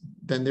neighborhoods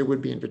than there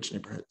would be in rich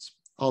neighborhoods,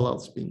 all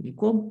else being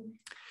equal.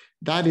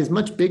 That is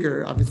much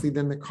bigger, obviously,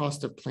 than the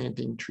cost of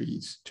planting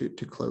trees to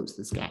close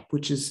this gap,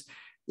 which is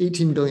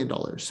 $18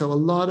 billion. So a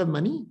lot of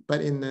money,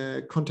 but in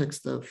the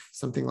context of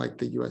something like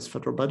the US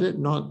federal budget,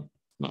 not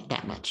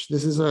that much.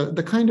 This is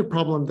the kind of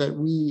problem that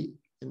we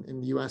in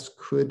the US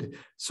could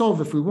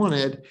solve if we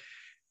wanted.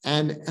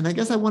 And I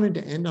guess I wanted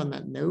to end on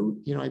that note.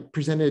 I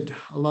presented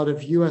a lot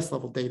of US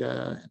level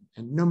data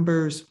and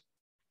numbers.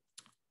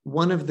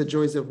 One of the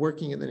joys of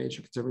working at the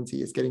Nature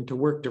Conservancy is getting to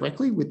work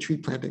directly with tree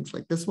plantings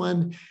like this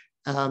one.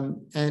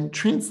 And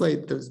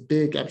translate those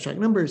big abstract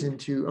numbers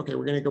into, okay,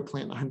 we're going to go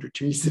plant 100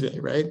 trees today,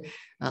 right?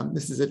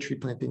 This is a tree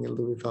planting in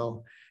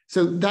Louisville.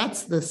 So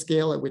that's the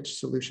scale at which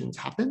solutions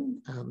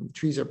happen.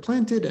 Trees are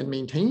planted and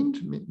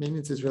maintained.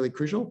 Maintenance is really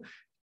crucial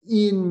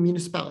in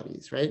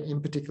municipalities, right?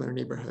 In particular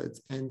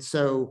neighborhoods. And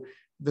so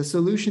the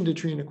solution to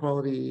tree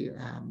inequality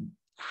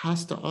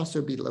has to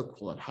also be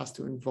local. It has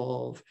to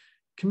involve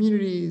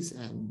communities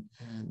and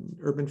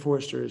urban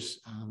foresters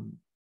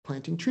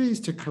planting trees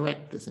to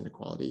correct this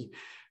inequality.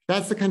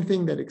 That's the kind of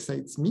thing that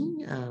excites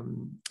me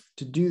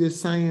do this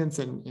science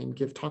and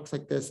give talks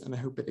like this, and I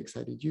hope it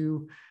excited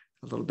you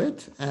a little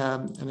bit.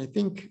 And I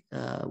think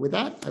with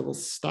that, I will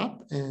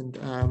stop and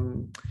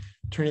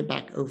turn it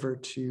back over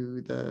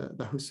to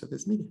the host of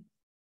this meeting.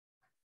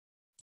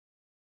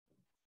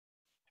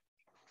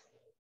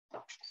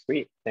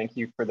 Sweet, thank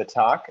you for the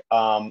talk.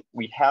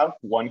 We have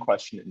one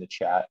question in the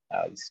chat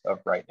as of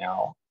right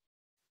now.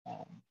 I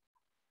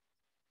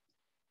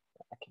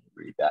can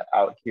read that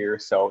out here,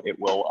 so it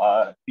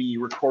will be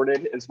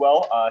recorded as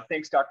well.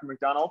 Thanks, Dr.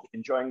 McDonald.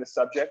 Enjoying the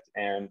subject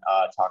and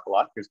talk a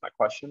lot. Here's my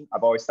question.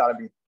 I've always thought of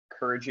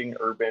encouraging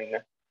urban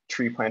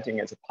tree planting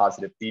as a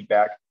positive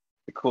feedback.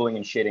 The cooling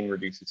and shading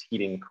reduces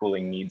heating and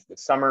cooling needs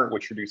this summer,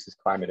 which reduces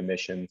climate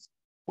emissions,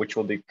 which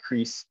will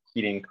decrease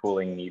heating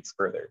cooling needs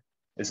further.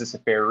 Is this a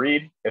fair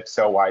read? If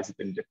so, why has it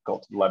been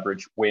difficult to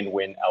leverage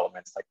win-win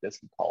elements like this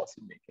in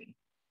policy making?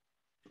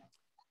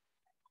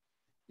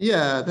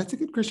 Yeah, that's a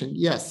good question.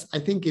 Yes, I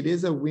think it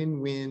is a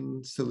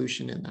win-win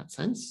solution in that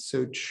sense.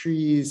 So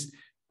trees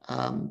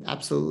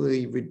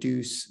absolutely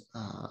reduce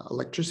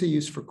electricity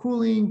use for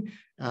cooling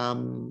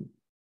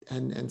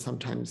and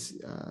sometimes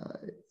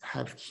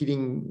have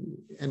heating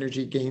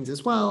energy gains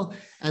as well.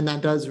 And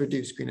that does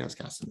reduce greenhouse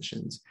gas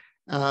emissions.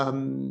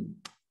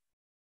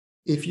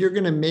 If you're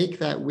going to make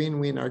that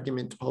win-win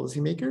argument to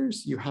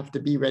policymakers, you have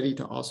to be ready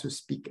to also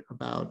speak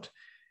about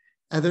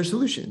other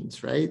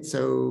solutions, right?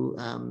 So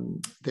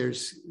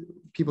there's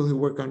people who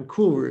work on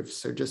cool roofs,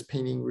 so just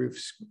painting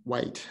roofs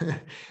white.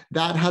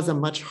 That has a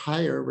much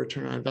higher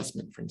return on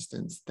investment, for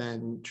instance,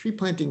 than tree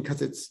planting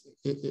because it's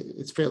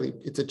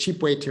a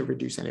cheap way to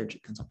reduce energy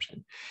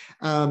consumption.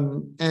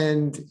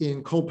 And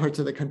in cold parts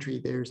of the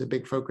country, there's a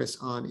big focus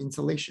on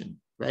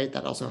insulation, right?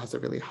 That also has a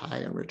really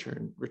high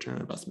return on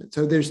investment.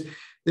 So there's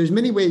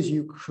many ways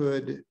you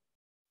could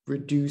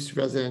reduce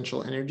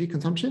residential energy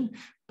consumption,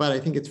 but I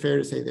think it's fair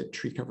to say that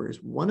tree cover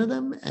is one of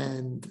them.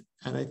 And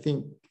I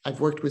think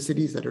I've worked with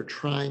cities that are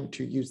trying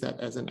to use that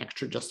as an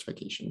extra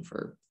justification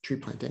for tree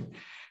planting.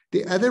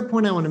 The other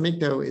point I want to make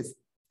though is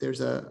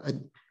there's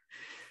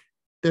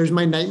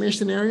my nightmare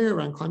scenario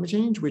around climate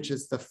change, which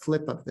is the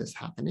flip of this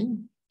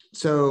happening.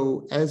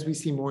 So as we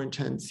see more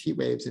intense heat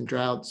waves and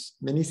droughts,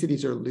 many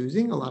cities are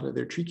losing a lot of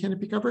their tree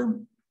canopy cover.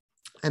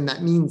 And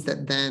that means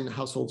that then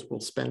households will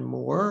spend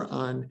more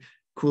on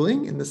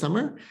cooling in the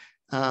summer,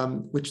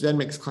 which then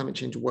makes climate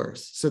change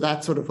worse. So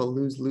that's sort of a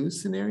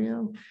lose-lose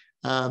scenario.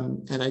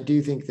 And I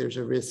do think there's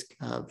a risk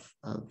of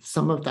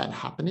some of that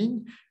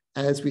happening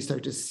as we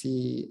start to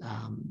see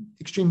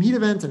extreme heat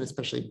events and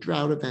especially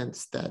drought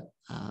events that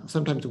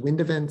sometimes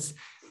wind events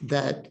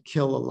that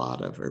kill a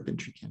lot of urban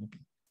tree canopy.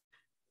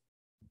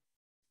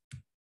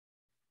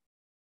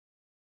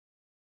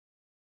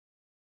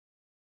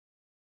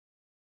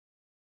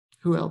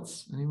 Who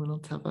else? Anyone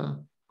else have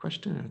a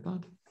question or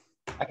thought?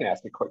 I can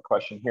ask a quick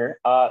question here.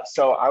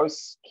 So I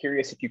was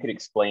curious if you could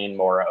explain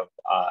more of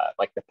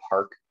like the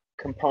park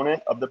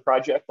component of the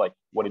project. Like,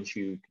 what did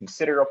you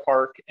consider a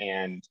park,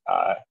 and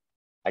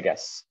I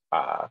guess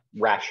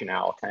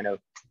rationale kind of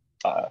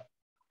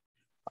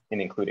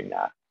in including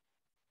that?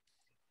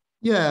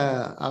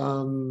 Yeah.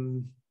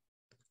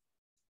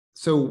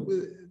 So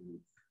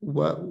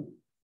what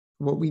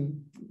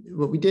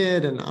we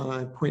did, and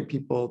I point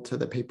people to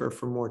the paper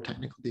for more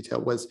technical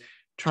detail, was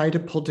try to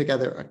pull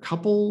together a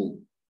couple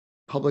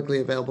publicly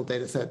available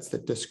data sets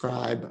that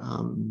describe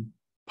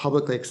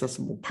publicly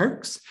accessible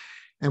parks.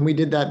 And we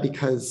did that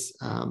because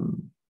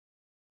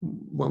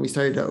when we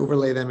started to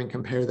overlay them and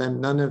compare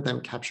them, none of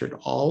them captured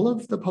all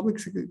of the public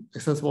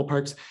accessible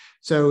parks.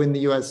 So in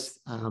the US,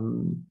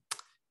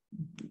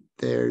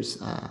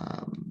 there's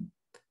I'm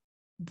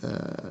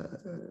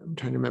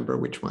trying to remember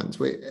which ones.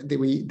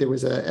 There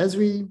was a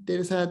ESRI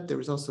data set. There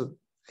was also,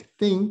 I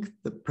think,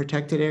 the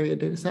protected area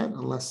data set,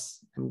 unless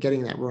I'm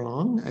getting that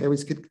wrong. I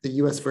always get the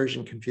US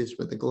version confused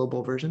with the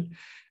global version.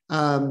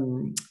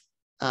 And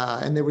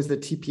there was the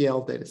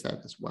TPL data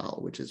set as well,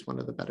 which is one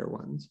of the better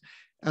ones.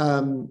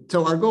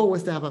 So our goal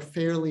was to have a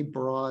fairly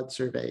broad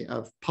survey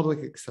of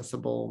public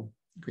accessible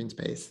green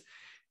space.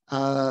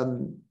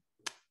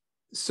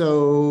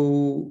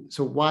 So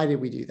why did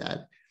we do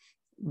that?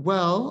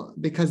 Well,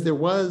 because there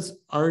was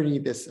already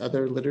this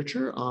other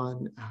literature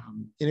on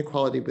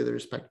inequality with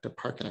respect to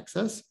park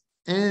access.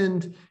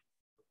 And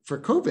for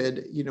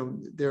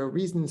COVID, there are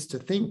reasons to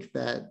think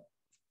that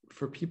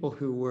for people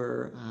who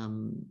were,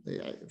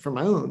 for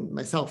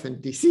myself in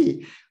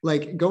DC,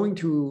 like going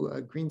to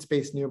a green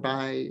space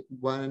nearby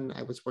when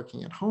I was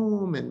working at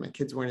home and my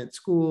kids weren't at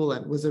school,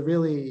 and was a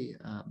really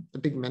a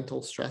big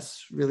mental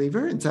stress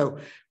reliever. And so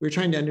we're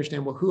trying to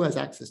understand, well, who has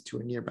access to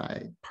a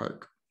nearby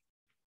park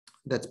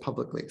that's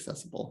publicly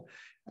accessible?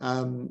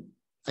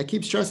 I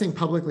keep stressing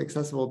publicly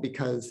accessible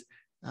because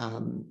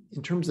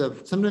in terms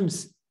of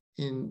sometimes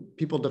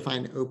people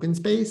define open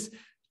space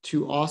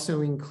to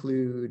also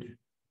include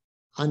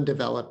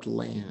undeveloped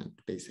land,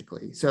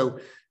 basically. So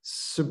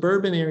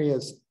suburban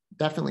areas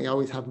definitely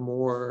always have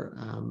more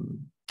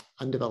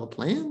undeveloped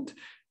land,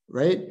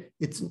 right?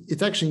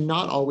 It's actually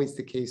not always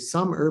the case.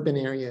 Some urban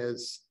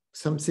areas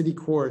some city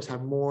cores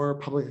have more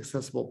public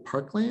accessible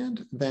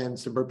parkland than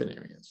suburban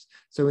areas.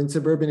 So in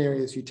suburban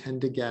areas, you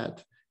tend to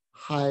get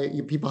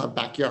people have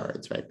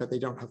backyards, right? But they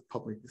don't have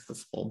public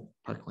accessible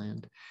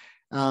parkland.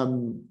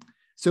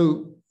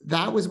 So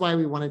that was why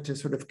we wanted to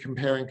sort of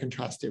compare and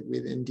contrast it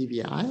with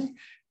NDVI.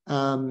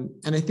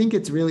 And I think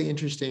it's really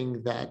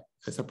interesting that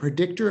as a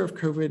predictor of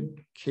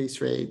COVID case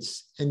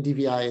rates,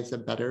 NDVI is a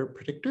better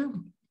predictor.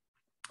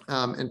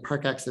 And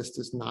park access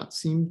does not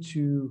seem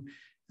to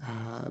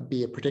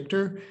be a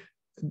predictor.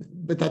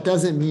 But that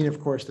doesn't mean, of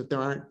course, that there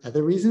aren't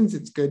other reasons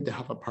it's good to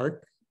have a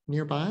park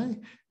nearby.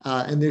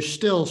 And there's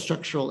still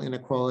structural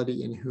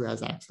inequality in who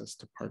has access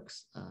to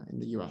parks in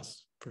the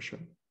US, for sure.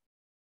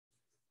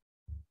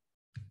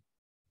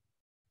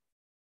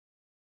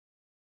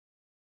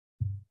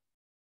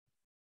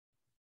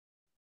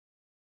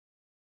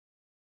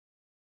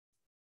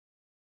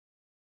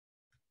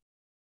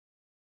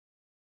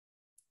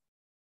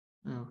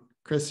 Oh,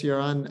 Chris, you're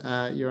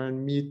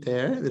on mute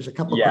there. There's a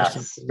couple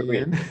questions coming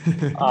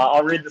in.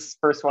 I'll read this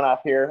first one off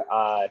here.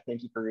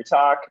 Thank you for your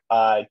talk.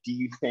 Do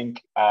you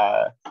think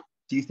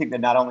that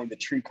not only the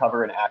tree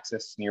cover and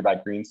access to nearby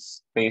green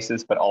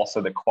spaces, but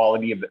also the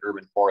quality of the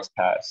urban forest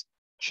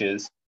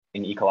patches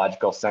in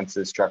ecological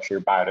senses, structure,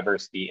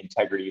 biodiversity,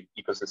 integrity,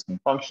 ecosystem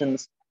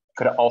functions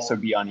could also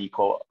be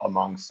unequal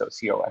among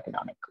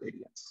socioeconomic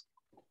gradients?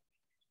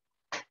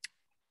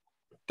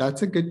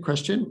 That's a good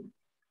question.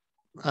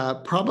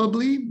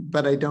 Probably,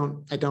 but I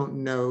don't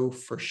know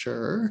for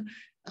sure.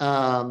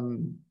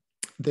 There's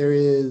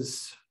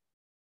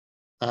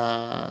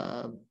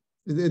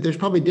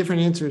probably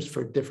different answers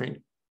for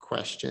different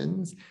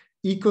questions.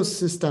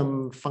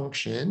 Ecosystem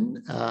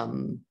function,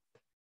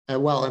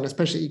 well, and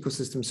especially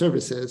ecosystem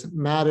services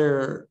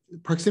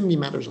proximity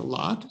matters a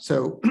lot.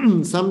 So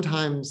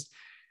sometimes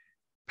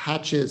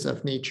patches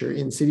of nature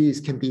in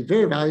cities can be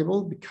very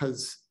valuable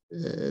because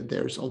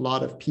there's a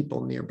lot of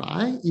people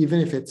nearby, even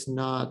if it's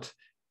not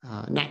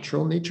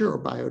natural nature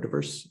or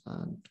biodiverse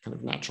kind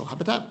of natural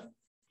habitat.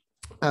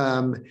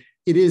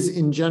 It is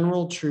in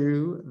general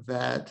true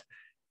that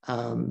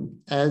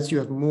as you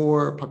have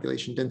more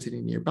population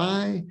density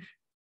nearby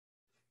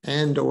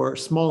and or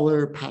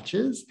smaller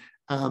patches,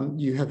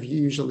 you have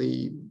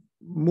usually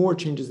more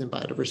changes in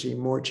biodiversity,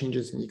 more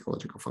changes in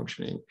ecological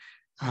functioning.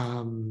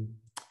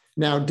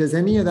 Now, does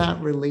any of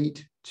that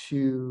relate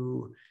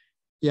to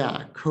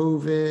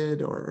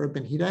COVID or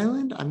urban heat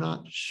island? I'm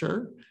not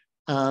sure.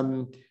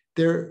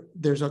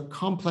 There's a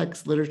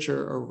complex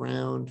literature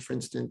around, for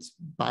instance,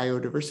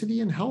 biodiversity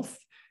and health,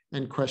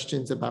 and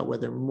questions about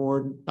whether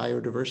more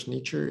biodiverse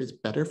nature is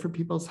better for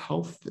people's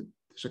health.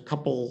 There's a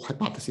couple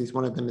hypotheses.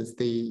 One of them is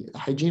the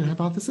hygiene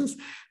hypothesis,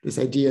 this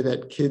idea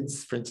that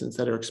kids, for instance,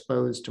 that are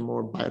exposed to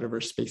more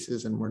biodiverse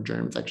spaces and more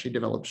germs actually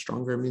develop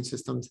stronger immune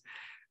systems.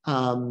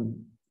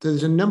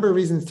 There's a number of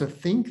reasons to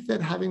think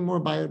that having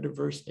more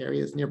biodiverse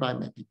areas nearby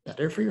might be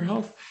better for your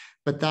health,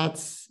 but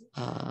that's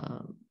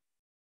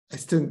I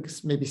think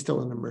maybe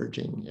still an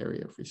emerging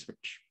area of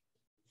research.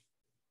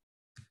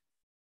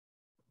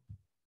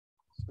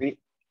 Sweet.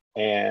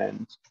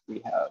 And we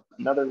have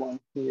another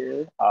one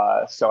here.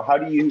 So how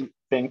do you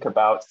think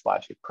about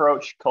 /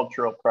 approach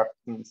cultural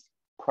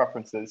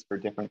preferences for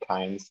different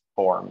kinds,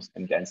 forms,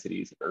 and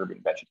densities of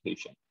urban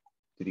vegetation?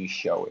 Do these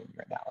show in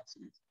your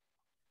analyses?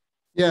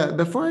 Yeah,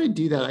 before I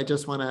do that, I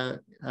just want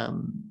to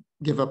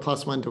give a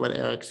 +1 to what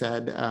Eric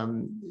said.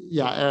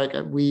 Yeah,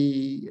 Eric,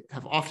 we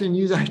have often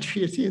used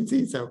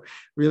iTree, so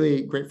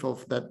really grateful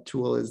that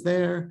tool is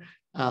there,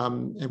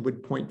 and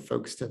would point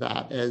folks to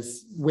that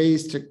as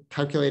ways to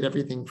calculate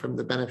everything from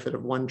the benefit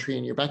of one tree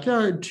in your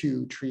backyard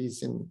to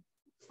trees in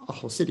a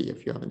whole city,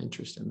 if you have an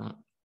interest in that.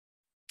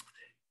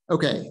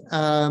 Okay,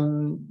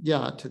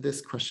 yeah, to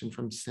this question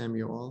from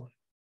Samuel.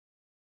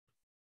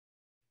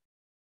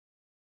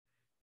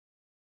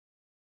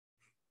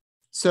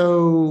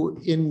 So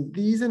in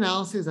these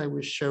analyses I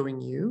was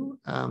showing you,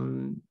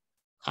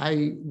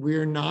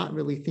 we're not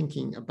really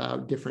thinking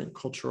about different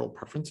cultural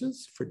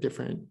preferences for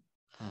different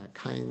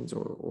kinds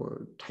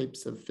or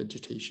types of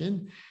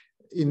vegetation,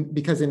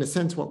 because in a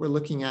sense, what we're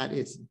looking at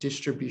is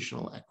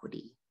distributional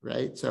equity,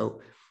 right? So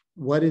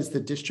what is the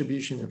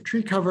distribution of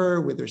tree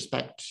cover with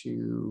respect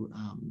to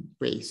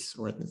race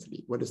or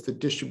ethnicity? What is the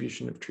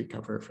distribution of tree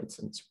cover, for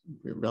instance,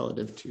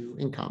 relative to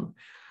income?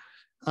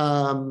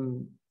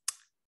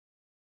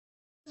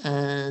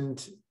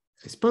 And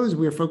I suppose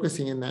we're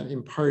focusing in that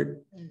in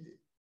part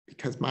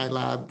because my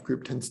lab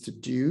group tends to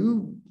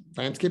do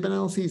landscape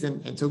analyses.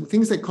 And so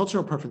things like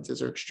cultural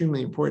preferences are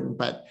extremely important,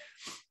 but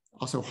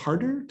also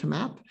harder to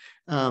map,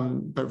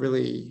 but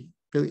really,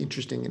 really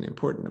interesting and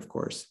important, of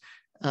course.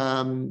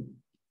 And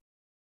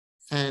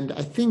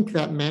I think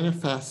that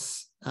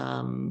manifests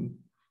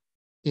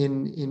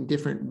in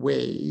different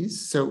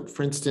ways. So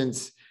for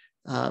instance,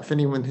 if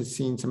anyone has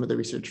seen some of the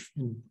research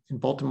in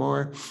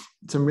Baltimore,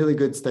 some really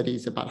good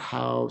studies about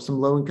how some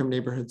low-income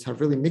neighborhoods have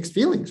really mixed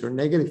feelings or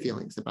negative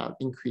feelings about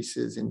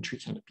increases in tree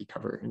canopy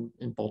cover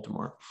in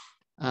Baltimore.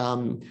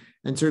 And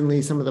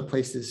certainly some of the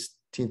places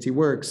TNC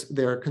works,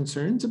 there are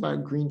concerns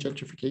about green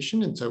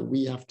gentrification. And so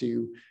we have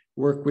to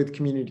work with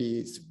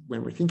communities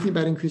when we're thinking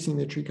about increasing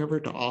the tree cover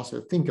to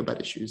also think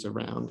about issues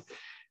around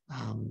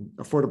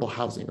affordable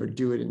housing, or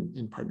do it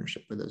in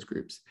partnership with those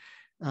groups.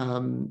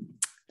 And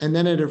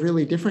then at a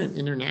really different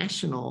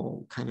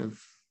international kind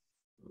of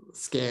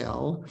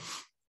scale,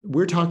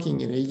 we're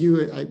talking in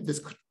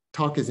this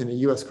talk is in a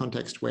US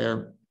context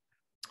where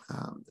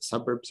the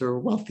suburbs are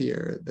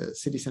wealthier, the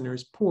city center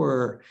is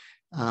poorer,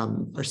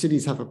 our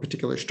cities have a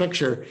particular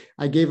structure.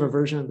 I gave a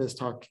version of this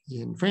talk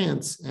in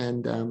France,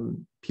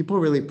 and people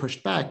really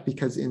pushed back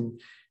because in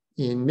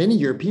many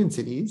European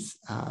cities,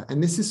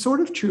 and this is sort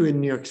of true in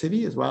New York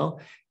City as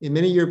well, in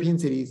many European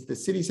cities, the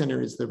city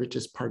center is the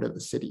richest part of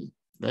the city,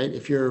 right?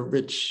 If you're a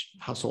rich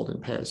household in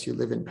Paris, you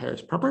live in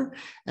Paris proper.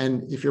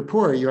 And if you're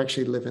poor, you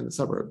actually live in the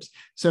suburbs.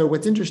 So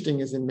what's interesting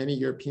is in many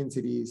European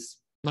cities,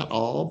 not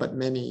all, but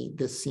many,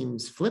 this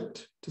seems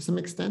flipped to some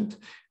extent.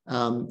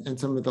 And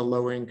some of the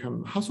lower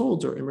income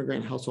households or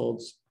immigrant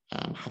households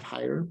have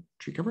higher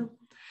tree cover.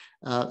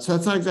 So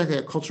that's not exactly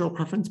a cultural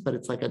preference, but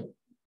it's like a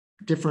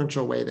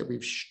differential way that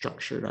we've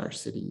structured our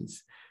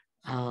cities.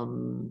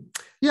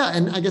 Yeah,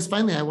 and I guess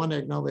finally, I want to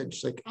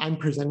acknowledge, like, I'm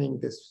presenting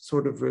this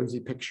sort of rosy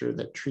picture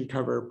that tree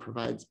cover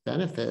provides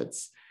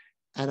benefits.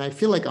 And I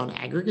feel like on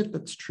aggregate,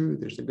 that's true.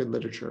 There's a good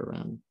literature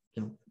around,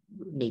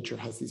 nature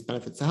has these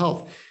benefits to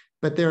health.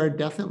 But there are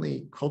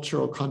definitely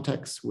cultural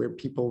contexts where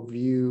people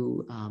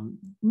view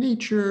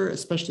nature,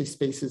 especially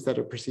spaces that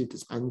are perceived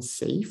as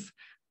unsafe,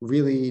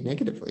 really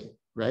negatively,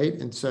 right?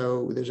 And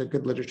so there's a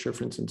good literature,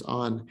 for instance,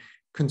 on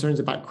concerns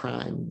about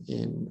crime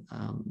in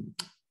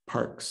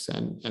parks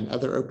and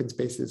other open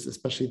spaces,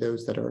 especially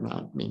those that are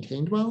not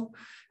maintained well.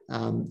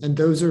 And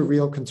those are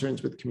real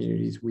concerns with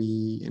communities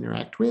we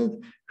interact with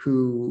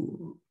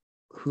who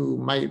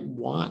might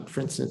want,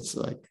 for instance,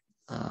 like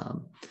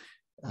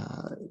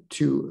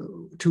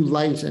to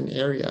light an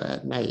area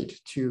at night,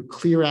 to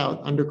clear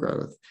out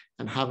undergrowth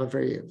and have a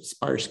very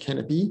sparse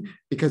canopy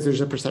because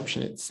there's a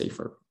perception it's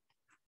safer.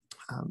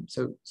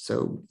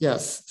 So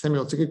yes,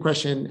 Samuel, it's a good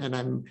question. And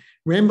I'm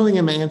rambling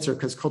in my answer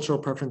because cultural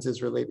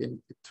preferences relate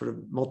in sort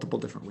of multiple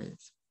different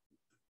ways.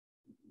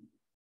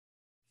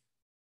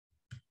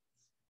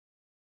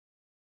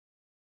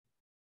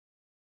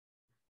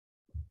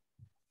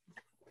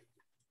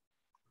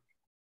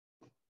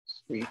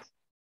 Sweet.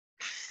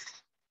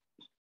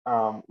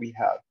 We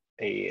have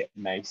a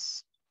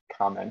nice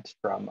comment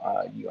from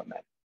a UMN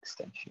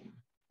extension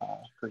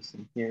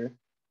person here,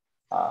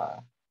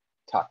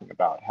 talking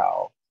about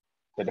how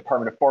the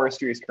Department of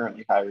Forestry is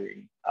currently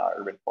hiring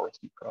urban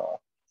forestry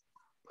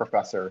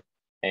professor,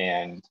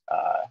 and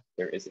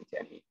there isn't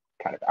any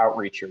kind of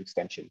outreach or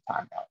extension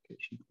time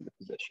allocation for the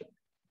position.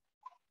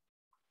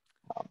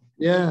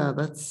 Yeah,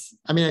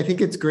 I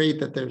think it's great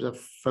that there's a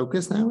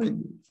focus now at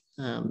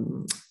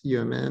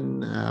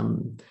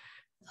UMN.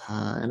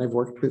 And I've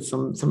worked with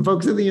some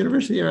folks at the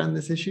university around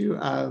this issue.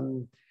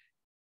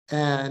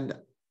 And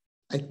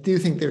I do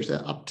think there's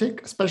an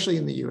uptick, especially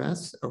in the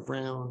US,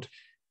 around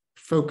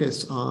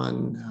focus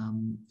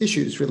on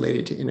issues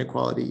related to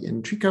inequality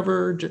in tree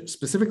cover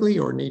specifically,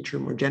 or nature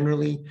more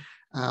generally.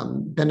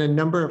 Been a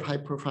number of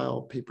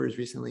high-profile papers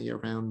recently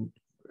around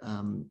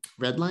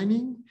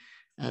redlining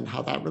and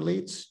how that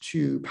relates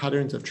to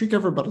patterns of tree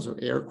cover, but also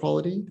air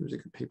quality. There was a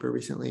good paper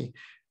recently.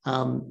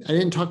 I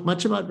didn't talk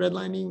much about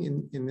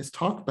redlining in this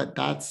talk, but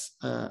that's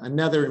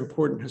another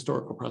important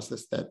historical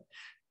process that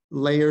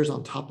layers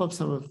on top of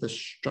some of the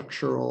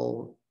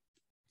structural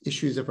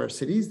issues of our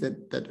cities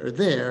that are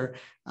there,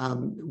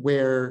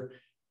 where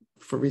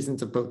for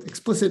reasons of both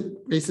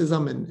explicit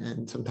racism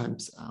and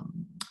sometimes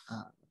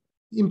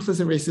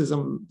implicit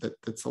racism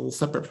that's a little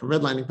separate from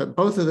redlining, but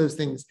both of those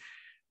things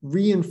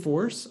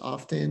reinforce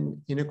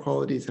often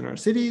inequalities in our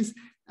cities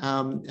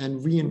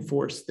and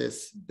reinforce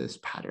this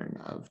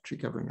pattern of tree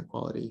cover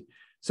inequality.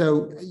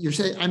 So you're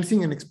saying, I'm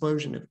seeing an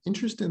explosion of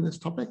interest in this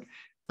topic.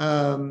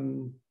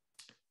 I'm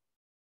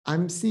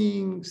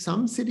seeing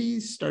some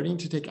cities starting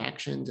to take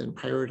actions and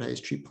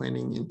prioritize tree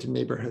planting into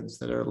neighborhoods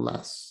that are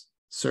less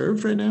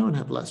served right now and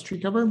have less tree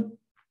cover.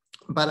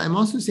 But I'm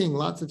also seeing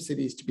lots of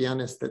cities, to be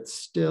honest, that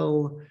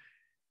still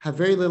have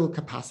very little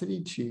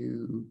capacity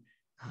to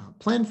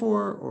plan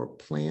for or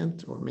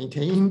plant or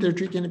maintain their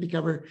tree canopy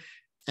cover,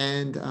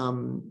 and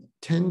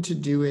tend to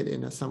do it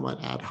in a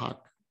somewhat ad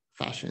hoc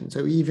fashion.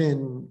 So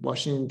even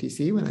Washington,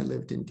 D.C., when I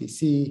lived in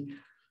D.C.,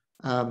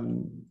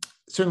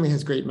 certainly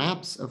has great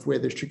maps of where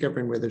there's tree cover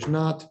and where there's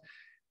not.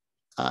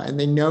 And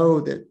they know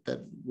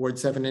that Ward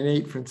 7 and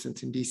 8, for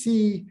instance, in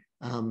DC,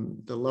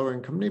 the lower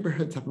income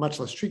neighborhoods have much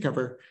less tree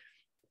cover,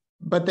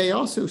 but they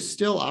also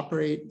still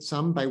operate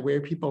some by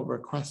where people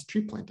request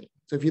tree planting.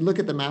 So if you look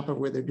at the map of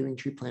where they're doing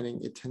tree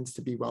planting, it tends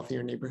to be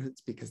wealthier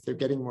neighborhoods because they're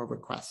getting more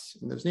requests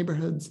in those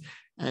neighborhoods.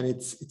 And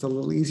it's a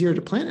little easier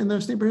to plant in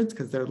those neighborhoods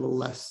because they're a little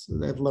less,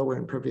 they have lower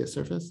impervious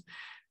surface.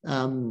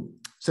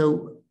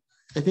 So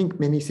I think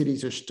many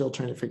cities are still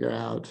trying to figure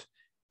out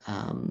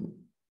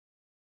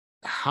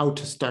how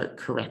to start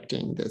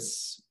correcting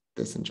this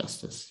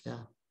injustice.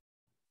 Yeah.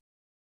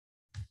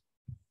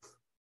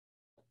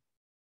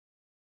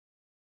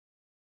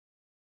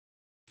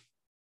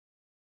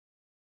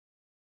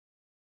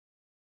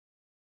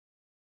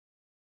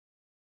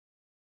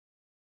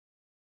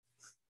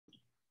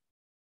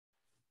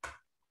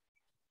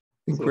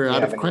 think See if we're we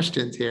out have of any.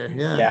 questions here.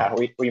 Yeah. Yeah,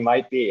 we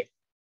might be.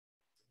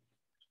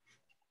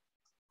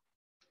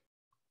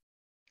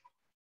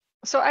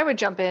 So I would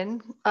jump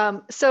in.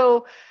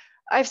 So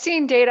I've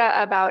seen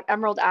data about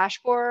emerald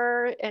ash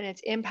borer and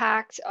its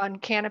impact on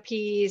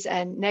canopies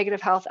and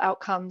negative health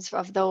outcomes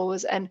of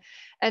those. And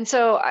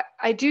so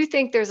I do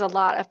think there's a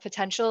lot of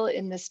potential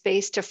in the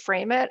space to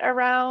frame it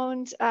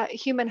around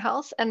human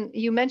health. And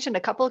you mentioned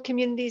a couple of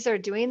communities are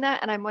doing that.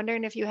 And I'm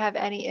wondering if you have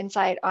any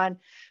insight on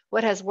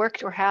what has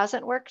worked or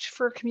hasn't worked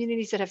for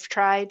communities that have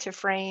tried to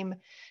frame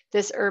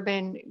this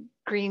urban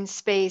green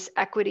space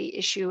equity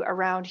issue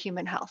around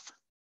human health.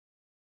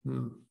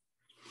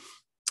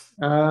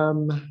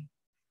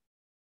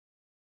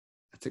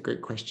 That's a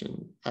great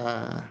question.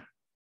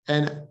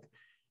 And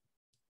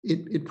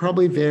it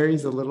probably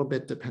varies a little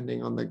bit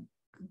depending on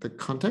the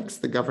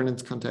context, the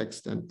governance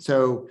context. And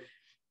so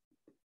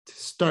to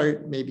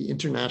start maybe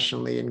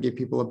internationally and give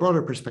people a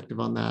broader perspective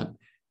on that,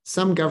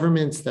 some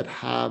governments that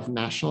have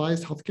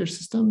nationalized healthcare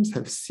systems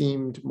have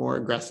seemed more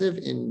aggressive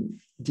in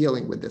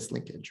dealing with this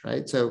linkage,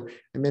 right? So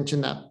I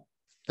mentioned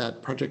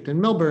that project in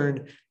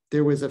Melbourne.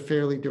 There was a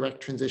fairly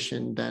direct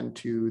transition then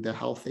to the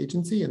health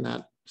agency in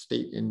that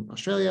state in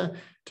Australia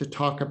to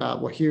talk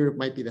about, well, here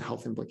might be the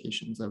health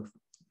implications of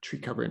tree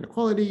cover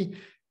inequality.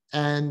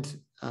 And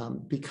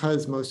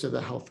because most of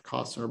the health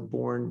costs are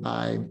borne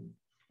by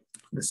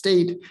the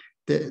state,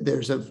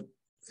 there's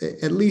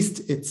at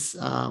least it's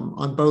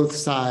on both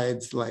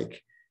sides,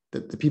 like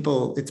the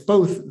people, it's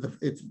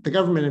the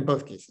government in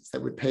both cases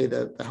that would pay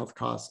the health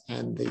costs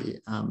and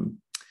that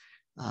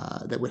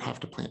would have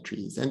to plant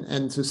trees.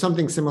 And so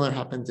something similar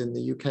happens in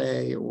the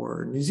UK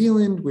or New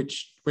Zealand,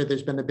 where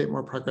there's been a bit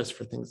more progress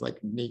for things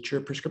like nature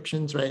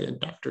prescriptions, right? And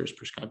doctors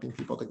prescribing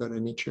people to go to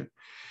nature.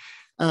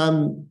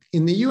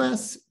 In the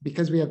US,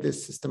 because we have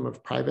this system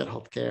of private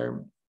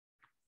healthcare,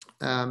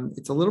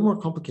 it's a little more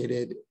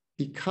complicated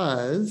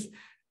because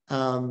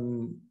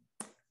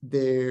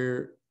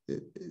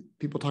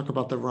people talk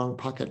about the wrong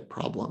pocket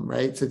problem,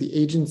 right? So the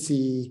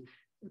agency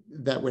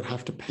that would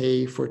have to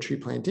pay for tree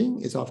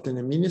planting is often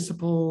a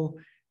municipal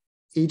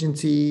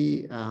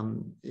agency.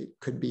 It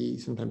could be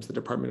sometimes the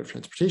Department of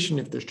Transportation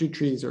if there's street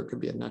trees, or it could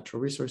be a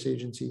natural resource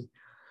agency.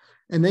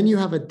 And then you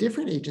have a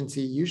different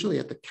agency, usually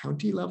at the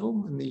county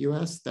level in the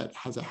US, that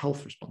has a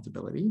health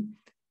responsibility.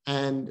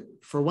 And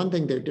for one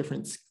thing, they're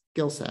different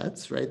skill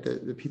sets, right?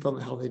 The people in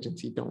the health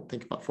agency don't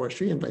think about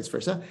forestry and vice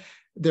versa.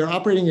 They're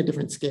operating at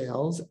different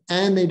scales,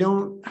 and they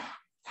don't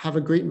have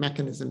a great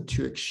mechanism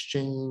to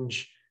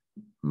exchange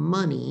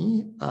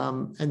money.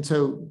 And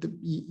so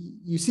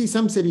you see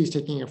some cities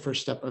taking a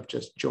first step of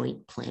just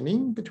joint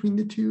planning between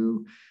the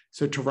two.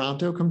 So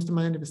Toronto comes to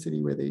mind of a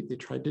city where they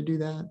tried to do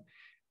that.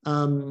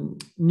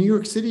 New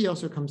York City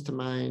also comes to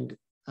mind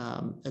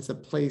as a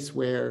place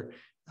where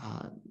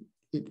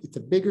it's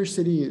a bigger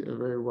city, a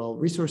very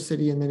well-resourced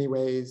city in many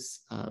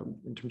ways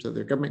in terms of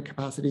their government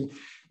capacity.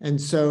 And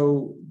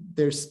so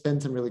there's been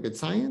some really good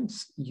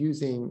science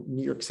using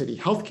New York City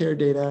healthcare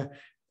data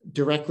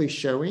directly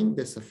showing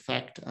this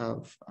effect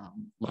of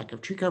lack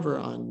of tree cover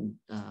on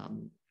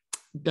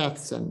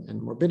deaths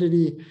and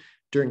morbidity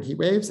during heat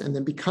waves. And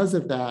then because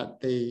of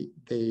that, they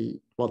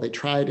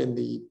tried in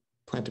the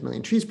Plant a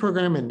Million Trees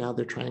program, and now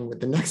they're trying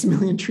with the Next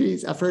Million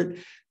Trees effort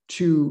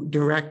to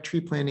direct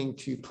tree planting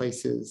to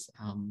places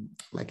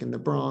like in the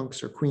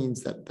Bronx or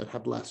Queens that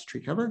have less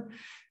tree cover.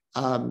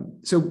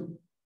 So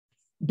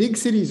big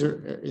cities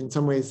are in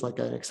some ways like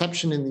an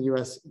exception in the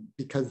US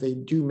because they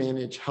do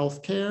manage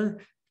healthcare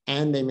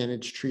and they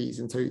manage trees.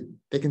 And so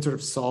they can sort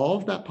of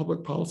solve that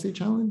public policy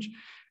challenge.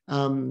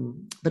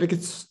 But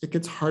it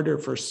gets harder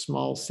for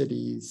small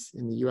cities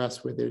in the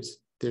US where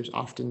there's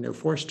often no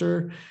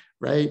forester,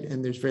 right?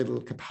 And there's very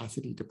little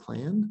capacity to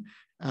plan.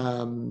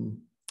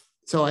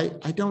 So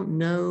I don't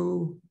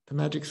know the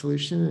magic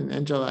solution. And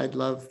Angela, I'd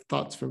love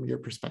thoughts from your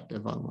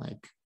perspective on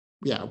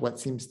what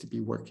seems to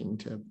be working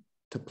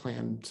to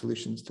plan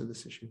solutions to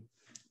this issue.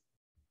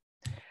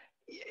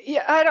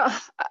 Yeah,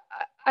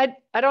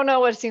 I don't know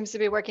what seems to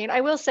be working.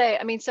 I will say,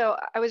 I mean, so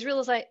I was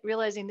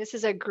realizing this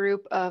is a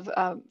group of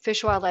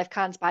fish, wildlife,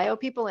 cons, bio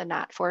people and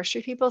not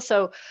forestry people.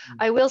 So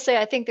I will say,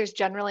 I think there's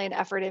generally an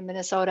effort in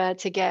Minnesota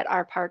to get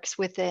our parks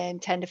within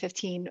 10 to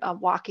 15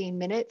 walking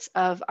minutes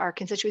of our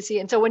constituency.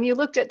 And so when you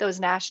looked at those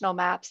national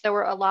maps, there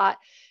were a lot,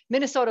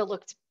 Minnesota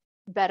looked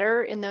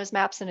better in those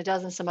maps than it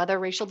does in some other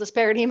racial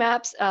disparity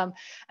maps. And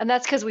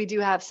that's because we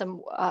do have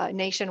some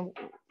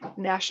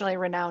nationally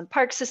renowned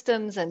park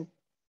systems and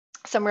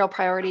some real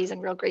priorities and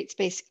real great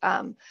space.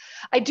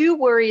 I do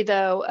worry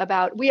though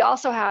about, we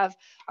also have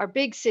our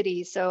big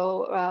cities.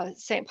 So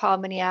St. Paul,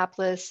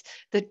 Minneapolis,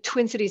 the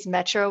Twin Cities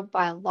Metro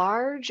by and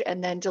large,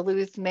 and then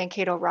Duluth,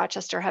 Mankato,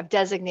 Rochester have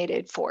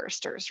designated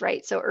foresters,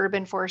 right? So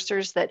urban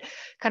foresters that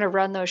kind of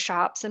run those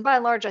shops. And by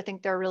and large, I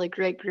think they're a really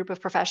great group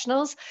of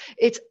professionals.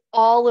 It's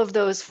all of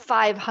those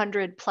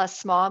 500 plus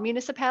small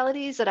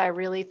municipalities that I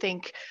really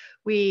think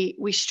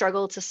we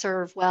struggle to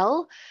serve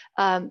well.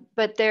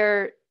 But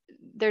their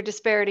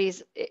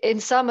disparities in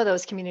some of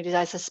those communities,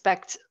 I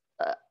suspect,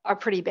 are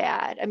pretty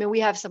bad. I mean,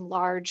 we have some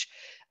large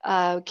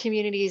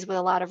communities with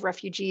a lot of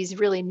refugees,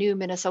 really new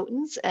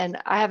Minnesotans. And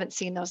I haven't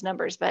seen those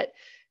numbers, but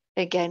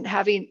again,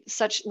 having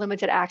such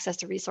limited access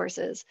to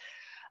resources.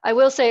 I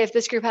will say, if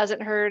this group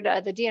hasn't heard,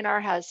 the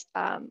DNR has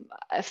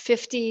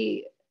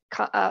 50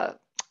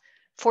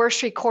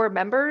 forestry corps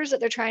members that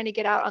they're trying to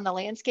get out on the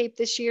landscape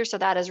this year. So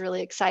that is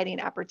really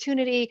exciting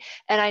opportunity.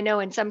 And I know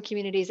in some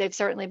communities, they've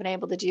certainly been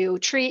able to do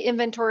tree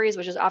inventories,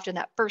 which is often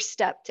that first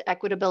step to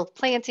equitable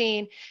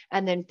planting,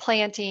 and then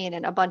planting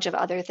and a bunch of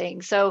other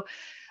things. So,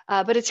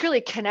 but it's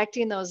really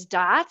connecting those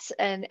dots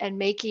and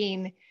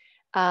making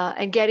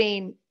and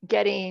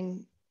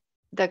getting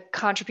the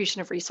contribution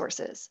of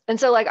resources. And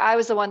so, like, I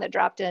was the one that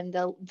dropped in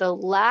the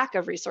lack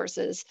of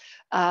resources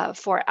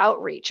for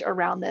outreach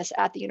around this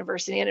at the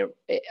university, and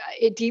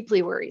it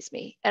deeply worries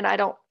me. And I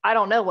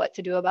don't know what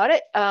to do about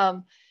it.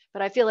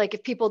 But I feel like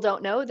if people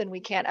don't know, then we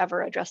can't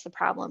ever address the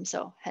problem.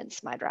 So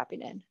hence my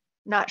dropping in.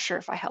 Not sure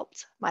if I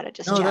helped. Might have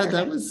just no,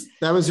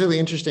 that was really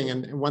interesting.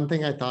 And one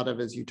thing I thought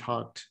of as you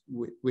talked,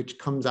 which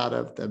comes out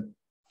of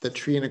the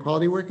tree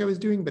inequality work I was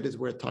doing, but is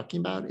worth talking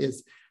about,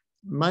 is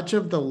much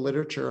of the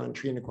literature on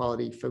tree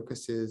inequality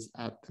focuses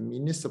at the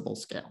municipal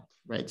scale,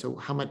 right? So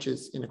how much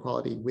is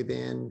inequality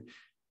within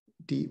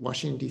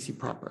Washington, D.C.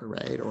 proper,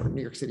 right? Or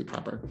New York City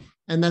proper.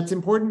 And that's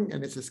important,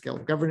 and it's a scale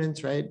of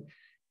governance, right?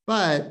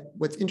 But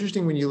what's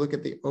interesting when you look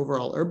at the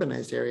overall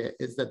urbanized area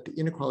is that the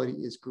inequality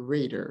is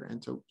greater.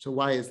 And so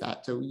why is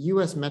that? So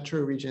US metro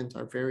regions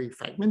are very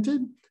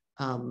fragmented,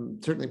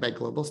 certainly by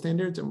global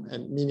standards,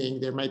 and meaning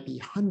there might be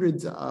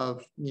hundreds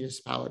of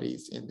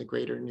municipalities in the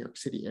greater New York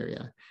City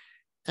area.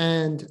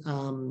 And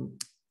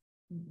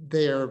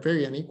they are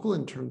very unequal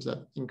in terms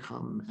of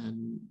income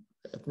and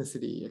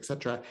ethnicity, et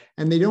cetera.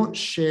 And they don't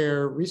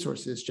share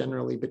resources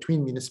generally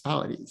between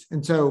municipalities.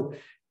 And so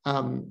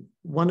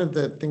one of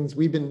the things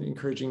we've been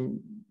encouraging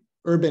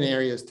urban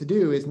areas to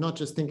do is not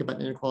just think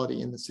about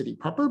inequality in the city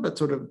proper, but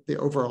sort of the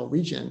overall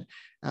region.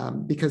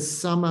 Because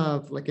some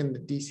of, like in the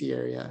DC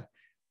area,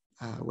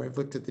 where I've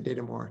looked at the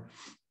data more,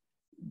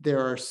 there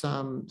are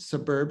some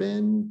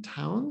suburban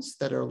towns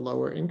that are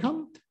lower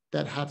income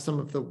that have some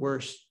of the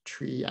worst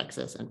tree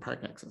access and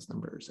park access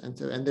numbers. And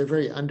they're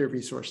very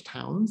under-resourced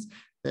towns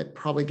that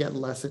probably get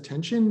less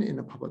attention in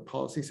a public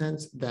policy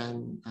sense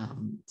than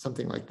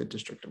something like the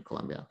District of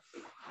Columbia.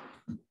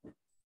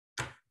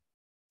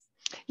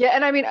 Yeah,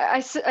 and I mean,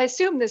 I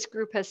assume this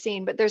group has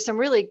seen, but there's some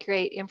really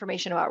great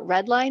information about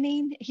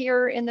redlining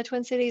here in the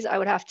Twin Cities. I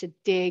would have to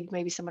dig,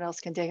 maybe someone else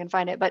can dig and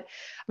find it. But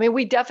I mean,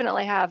 we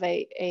definitely have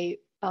a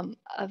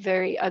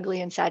very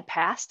ugly and sad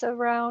past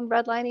around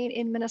redlining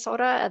in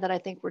Minnesota that I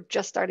think we're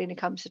just starting to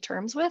come to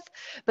terms with.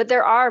 But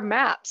there are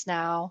maps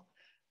now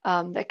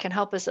that can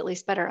help us at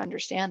least better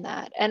understand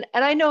that. And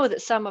I know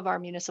that some of our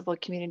municipal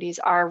communities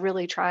are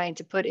really trying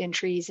to put in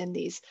trees in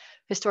these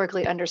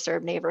historically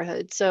underserved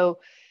neighborhoods. So,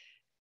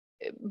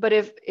 but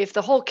if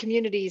the whole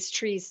community's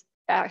trees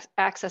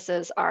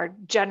accesses are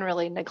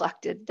generally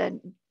neglected,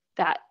 then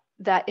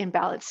that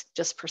imbalance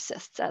just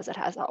persists as it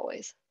has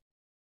always.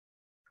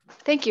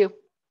 Thank you.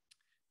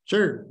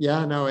 Sure.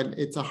 Yeah, no,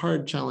 it's a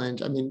hard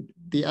challenge. I mean,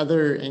 the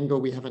other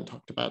angle we haven't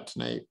talked about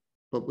tonight,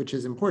 but which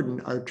is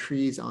important, are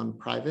trees on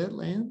private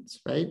lands,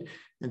 right?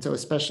 And so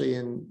especially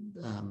in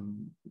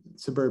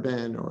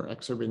suburban or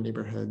exurban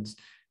neighborhoods,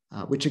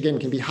 which again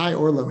can be high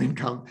or low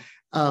income,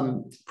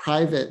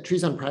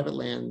 trees on private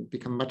land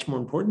become much more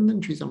important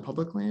than trees on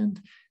public land,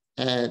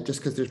 just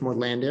because there's more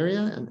land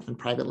area and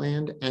private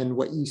land. And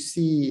what you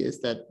see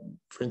is that,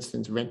 for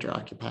instance,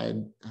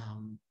 renter-occupied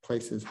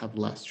places have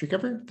less tree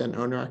cover than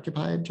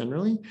owner-occupied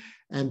generally,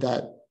 and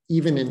that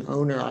even in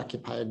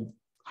owner-occupied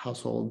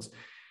households,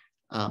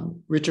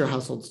 richer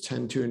households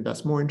tend to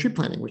invest more in tree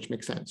planting, which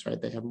makes sense, right?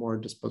 They have more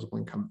disposable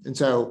income. And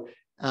so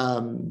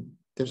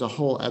there's a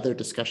whole other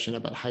discussion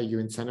about how you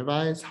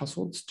incentivize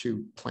households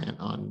to plant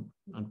on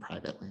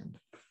private land.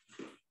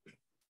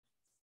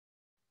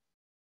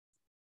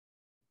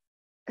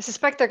 I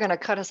suspect they're going to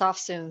cut us off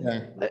soon.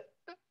 Yeah. But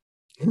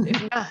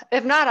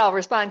if not, I'll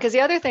respond. Because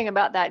the other thing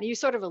about that, and you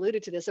sort of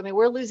alluded to this, I mean,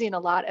 we're losing a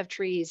lot of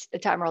trees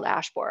at Emerald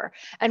Ash Borer,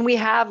 and we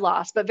have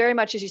lost, but very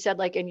much as you said,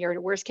 like in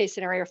your worst case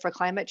scenario for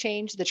climate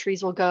change, the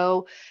trees will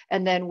go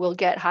and then we'll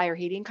get higher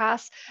heating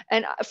costs.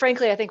 And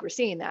frankly, I think we're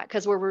seeing that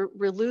because we're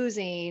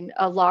losing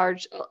a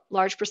large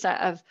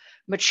percent of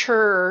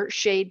mature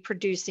shade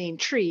producing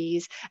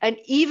trees. And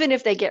even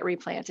if they get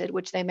replanted,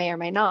 which they may or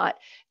may not,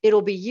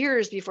 it'll be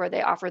years before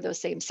they offer those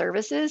same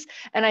services.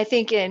 And I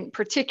think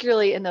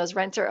particularly in those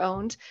renter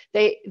owned,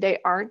 they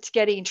aren't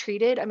getting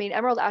treated. I mean,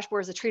 Emerald Ash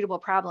Borer is a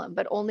treatable problem,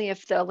 but only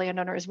if the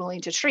landowner is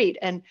willing to treat.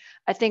 And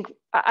I think,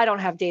 I don't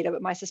have data,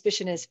 but my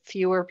suspicion is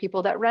fewer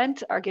people that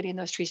rent are getting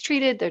those trees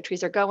treated. Their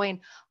trees are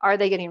going, are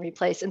they getting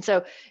replaced? And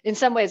so in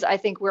some ways, I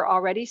think we're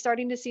already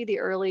starting to see the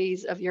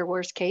earlies of your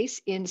worst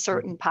case in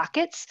certain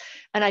pockets.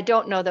 And I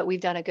don't know that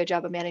we've done a good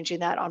job of managing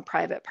that on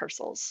private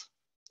parcels.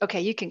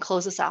 Okay, you can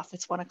close us off.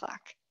 It's 1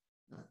 o'clock.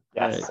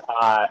 Yes.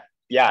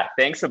 Yeah,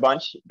 thanks a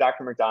bunch,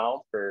 Dr.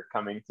 McDonald, for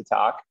coming to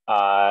talk.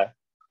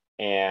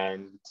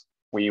 And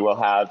we will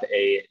have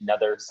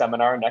another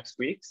seminar next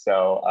week.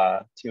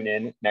 So tune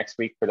in next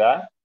week for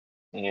that.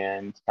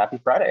 and happy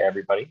Friday,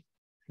 everybody.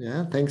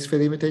 Yeah, thanks for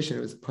the invitation.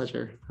 It was a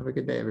pleasure. Have a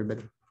good day,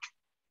 everybody.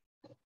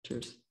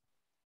 Cheers.